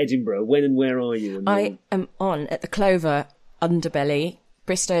at Edinburgh. When and where are you? I am on at the Clover Underbelly,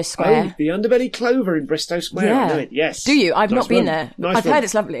 Bristow Square. Oh, the Underbelly Clover in Bristow Square. Yeah. I know it, yes. Do you? I've not been there. Nice I've heard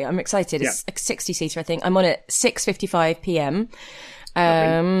it's lovely. I'm excited. It's a 60-seater, I think. I'm on at 6:55 p.m.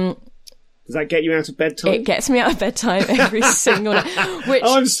 Does that get you out of bedtime? It gets me out of bedtime every single night.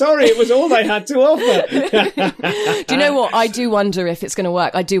 Oh, I'm sorry. It was all they had to offer. Do you know what? I do wonder if it's going to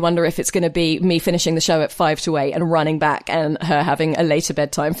work. I do wonder if it's going to be me finishing the show at 5 to 8 and running back, and her having a later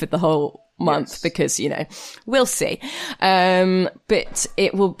bedtime for the whole month, because, we'll see. But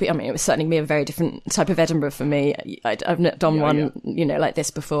it will be, it will certainly be a very different type of Edinburgh for me. I've not done one, like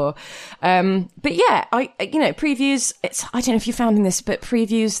this before. But yeah, previews, I don't know if you're finding this, but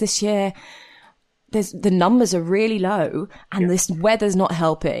previews this year, the numbers are really low and this weather's not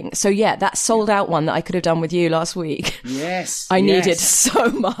helping. So yeah, that sold out one that I could have done with you last week. Yes. I needed so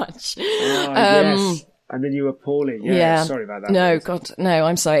much. Yes. And then you were poorly. Yeah. Sorry about that. No, God, no,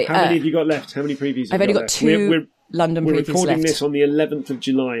 I'm sorry. How many have you got left? How many previews have I've only got left? 2 London previews left. We're recording this on the 11th of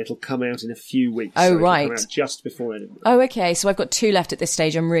July. It'll come out in a few weeks. Oh, so right. It'll come out just before Edinburgh. Oh, okay. So I've got 2 left at this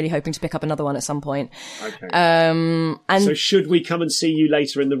stage. I'm really hoping to pick up another one at some point. Okay. And so should we come and see you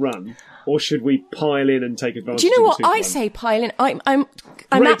later in the run? Or should we pile in and take advantage? Do you know of the what I say? Pile in. I'm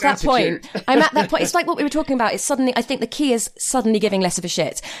at that point. I'm at that point. It's like what we were talking about. It's suddenly. I think the key is suddenly giving less of a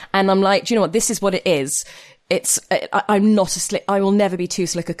shit. And I'm like, do you know what? This is what it is. I'm not a slick. I will never be too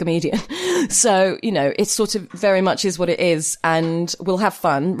slick a comedian. So it sort of very much is what it is, and we'll have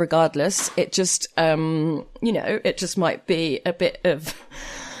fun regardless. It just, it just might be a bit of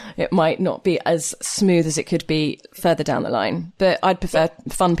it might not be as smooth as it could be further down the line. But I'd prefer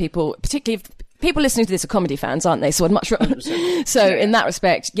fun people, particularly if people listening to this are comedy fans, aren't they? So I'd much rather. So in that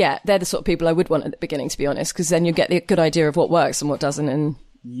respect, they're the sort of people I would want at the beginning, to be honest, because then you get the good idea of what works and what doesn't. And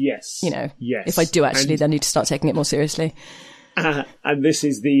yes, if I do actually then need to start taking it more seriously. And this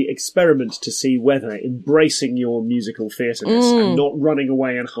is the experiment to see whether embracing your musical theatre-ness and not running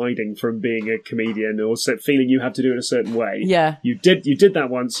away and hiding from being a comedian or feeling you have to do it a certain way. Yeah. You did that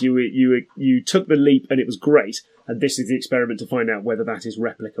once, you took the leap and it was great. And this is the experiment to find out whether that is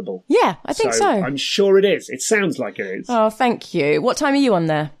replicable. Yeah, I think so. I'm sure it is. It sounds like it is. Oh, thank you. What time are you on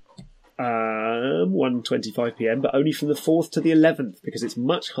there? 1:25 p.m, but only from the 4th to the 11th, because it's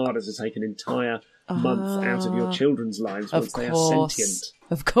much harder to take an entire month out of your children's lives once they are sentient.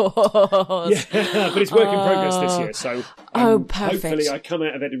 Of course. Yeah, but it's work in progress this year, so perfect. hopefully I come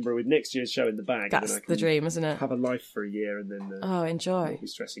out of Edinburgh with next year's show in the bag. That's and then I can the dream, isn't it? Have a life for a year and then enjoy. Not be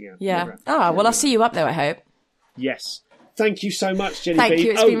stressing out. Yeah. Well, I'll see you up there, I hope. Yes. Thank you so much, Jenny Thank B.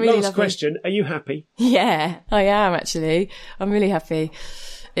 you. It's been really last lovely. question. Are you happy? Yeah, I am actually. I'm really happy.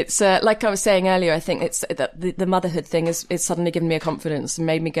 It's like I was saying earlier, I think it's that the motherhood thing is suddenly given me a confidence and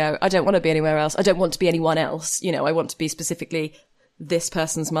made me go, I don't want to be anywhere else. I don't want to be anyone else. I want to be specifically this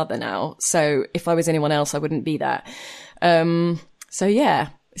person's mother now. So if I was anyone else, I wouldn't be that. So yeah,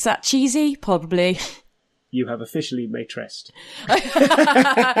 is that cheesy? Probably. You have officially maîtressed.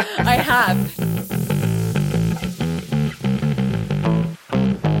 I have.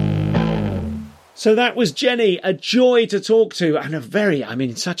 So that was Jenny, a joy to talk to,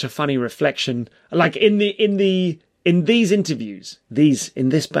 and such a funny reflection. Like in these interviews, in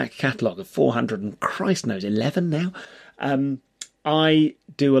this back catalogue of 400 and Christ knows 11 now, I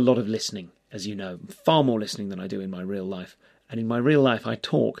do a lot of listening, as you know, far more listening than I do in my real life. And in my real life, I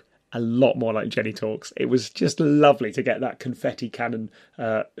talk a lot more like Jenny talks. It was just lovely to get that confetti cannon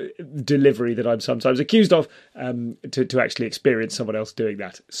delivery that I'm sometimes accused of, to actually experience someone else doing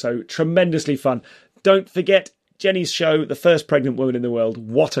that. So tremendously fun. Don't forget Jenny's show, The First Pregnant Woman in the World.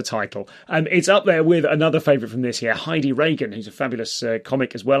 What a title. It's up there with another favourite from this year, Heidi Reagan, who's a fabulous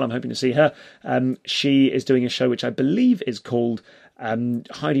comic as well. I'm hoping to see her. She is doing a show which I believe is called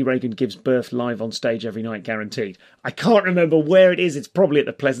Heidi Reagan Gives Birth Live on Stage Every Night Guaranteed. I can't remember where it is. It's probably at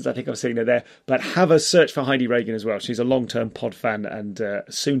the Pleasance. I think I've seen her there. But have a search for Heidi Reagan as well. She's a long-term pod fan and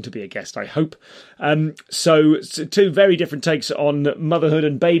soon to be a guest, I hope. So two very different takes on motherhood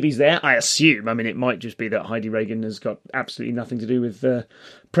and babies there, I assume. It might just be that Heidi Reagan has got absolutely nothing to do with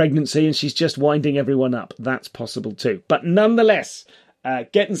pregnancy and she's just winding everyone up. That's possible too. But nonetheless,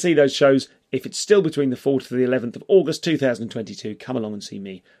 get and see those shows. If it's still between the 4th to the 11th of August 2022, come along and see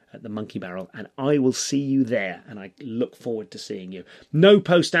me at the Monkey Barrel, and I will see you there, and I look forward to seeing you. No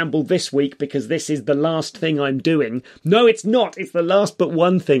post-amble this week, because this is the last thing I'm doing. No, it's not. It's the last but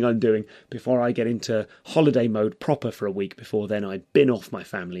one thing I'm doing before I get into holiday mode proper for a week. Before then, I bin off my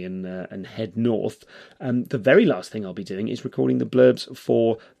family and head north. The very last thing I'll be doing is recording the blurbs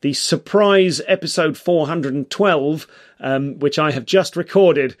for the surprise episode 412, which I have just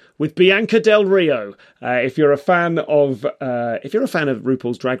recorded with Bianca Del Rio. If you're a fan of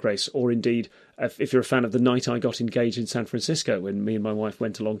RuPaul's Drag Race, or indeed if you're a fan of the night I got engaged in San Francisco when me and my wife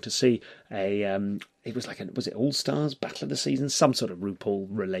went along to see was it All Stars Battle of the Seasons, some sort of RuPaul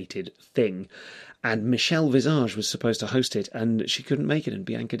related thing. And Michelle Visage was supposed to host it, and she couldn't make it, and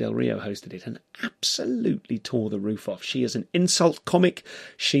Bianca Del Rio hosted it, and absolutely tore the roof off. She is an insult comic.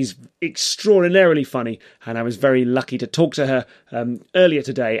 She's extraordinarily funny, and I was very lucky to talk to her earlier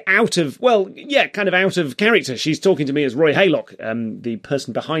today, out of character. She's talking to me as Roy Haylock, the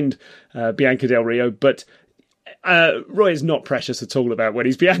person behind Bianca Del Rio, but Roy is not precious at all about when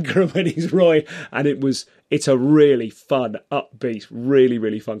he's Bianca and when he's Roy, and it's a really fun, upbeat, really,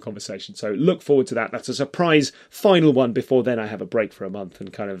 really fun conversation. So look forward to that. That's a surprise final one. Before then, I have a break for a month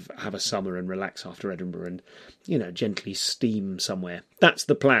and kind of have a summer and relax after Edinburgh and, gently steam somewhere. That's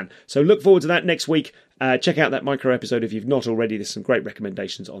the plan. So look forward to that next week. Check out that micro episode if you've not already. There's some great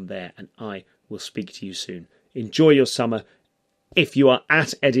recommendations on there, and I will speak to you soon. Enjoy your summer. If you are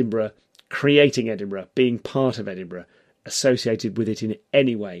at Edinburgh, creating Edinburgh, being part of Edinburgh, associated with it in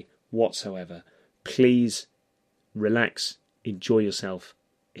any way whatsoever, please relax, enjoy yourself.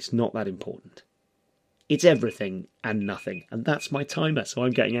 It's not that important. It's everything and nothing. And that's my timer, so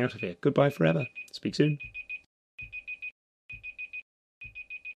I'm getting out of here. Goodbye forever. Speak soon.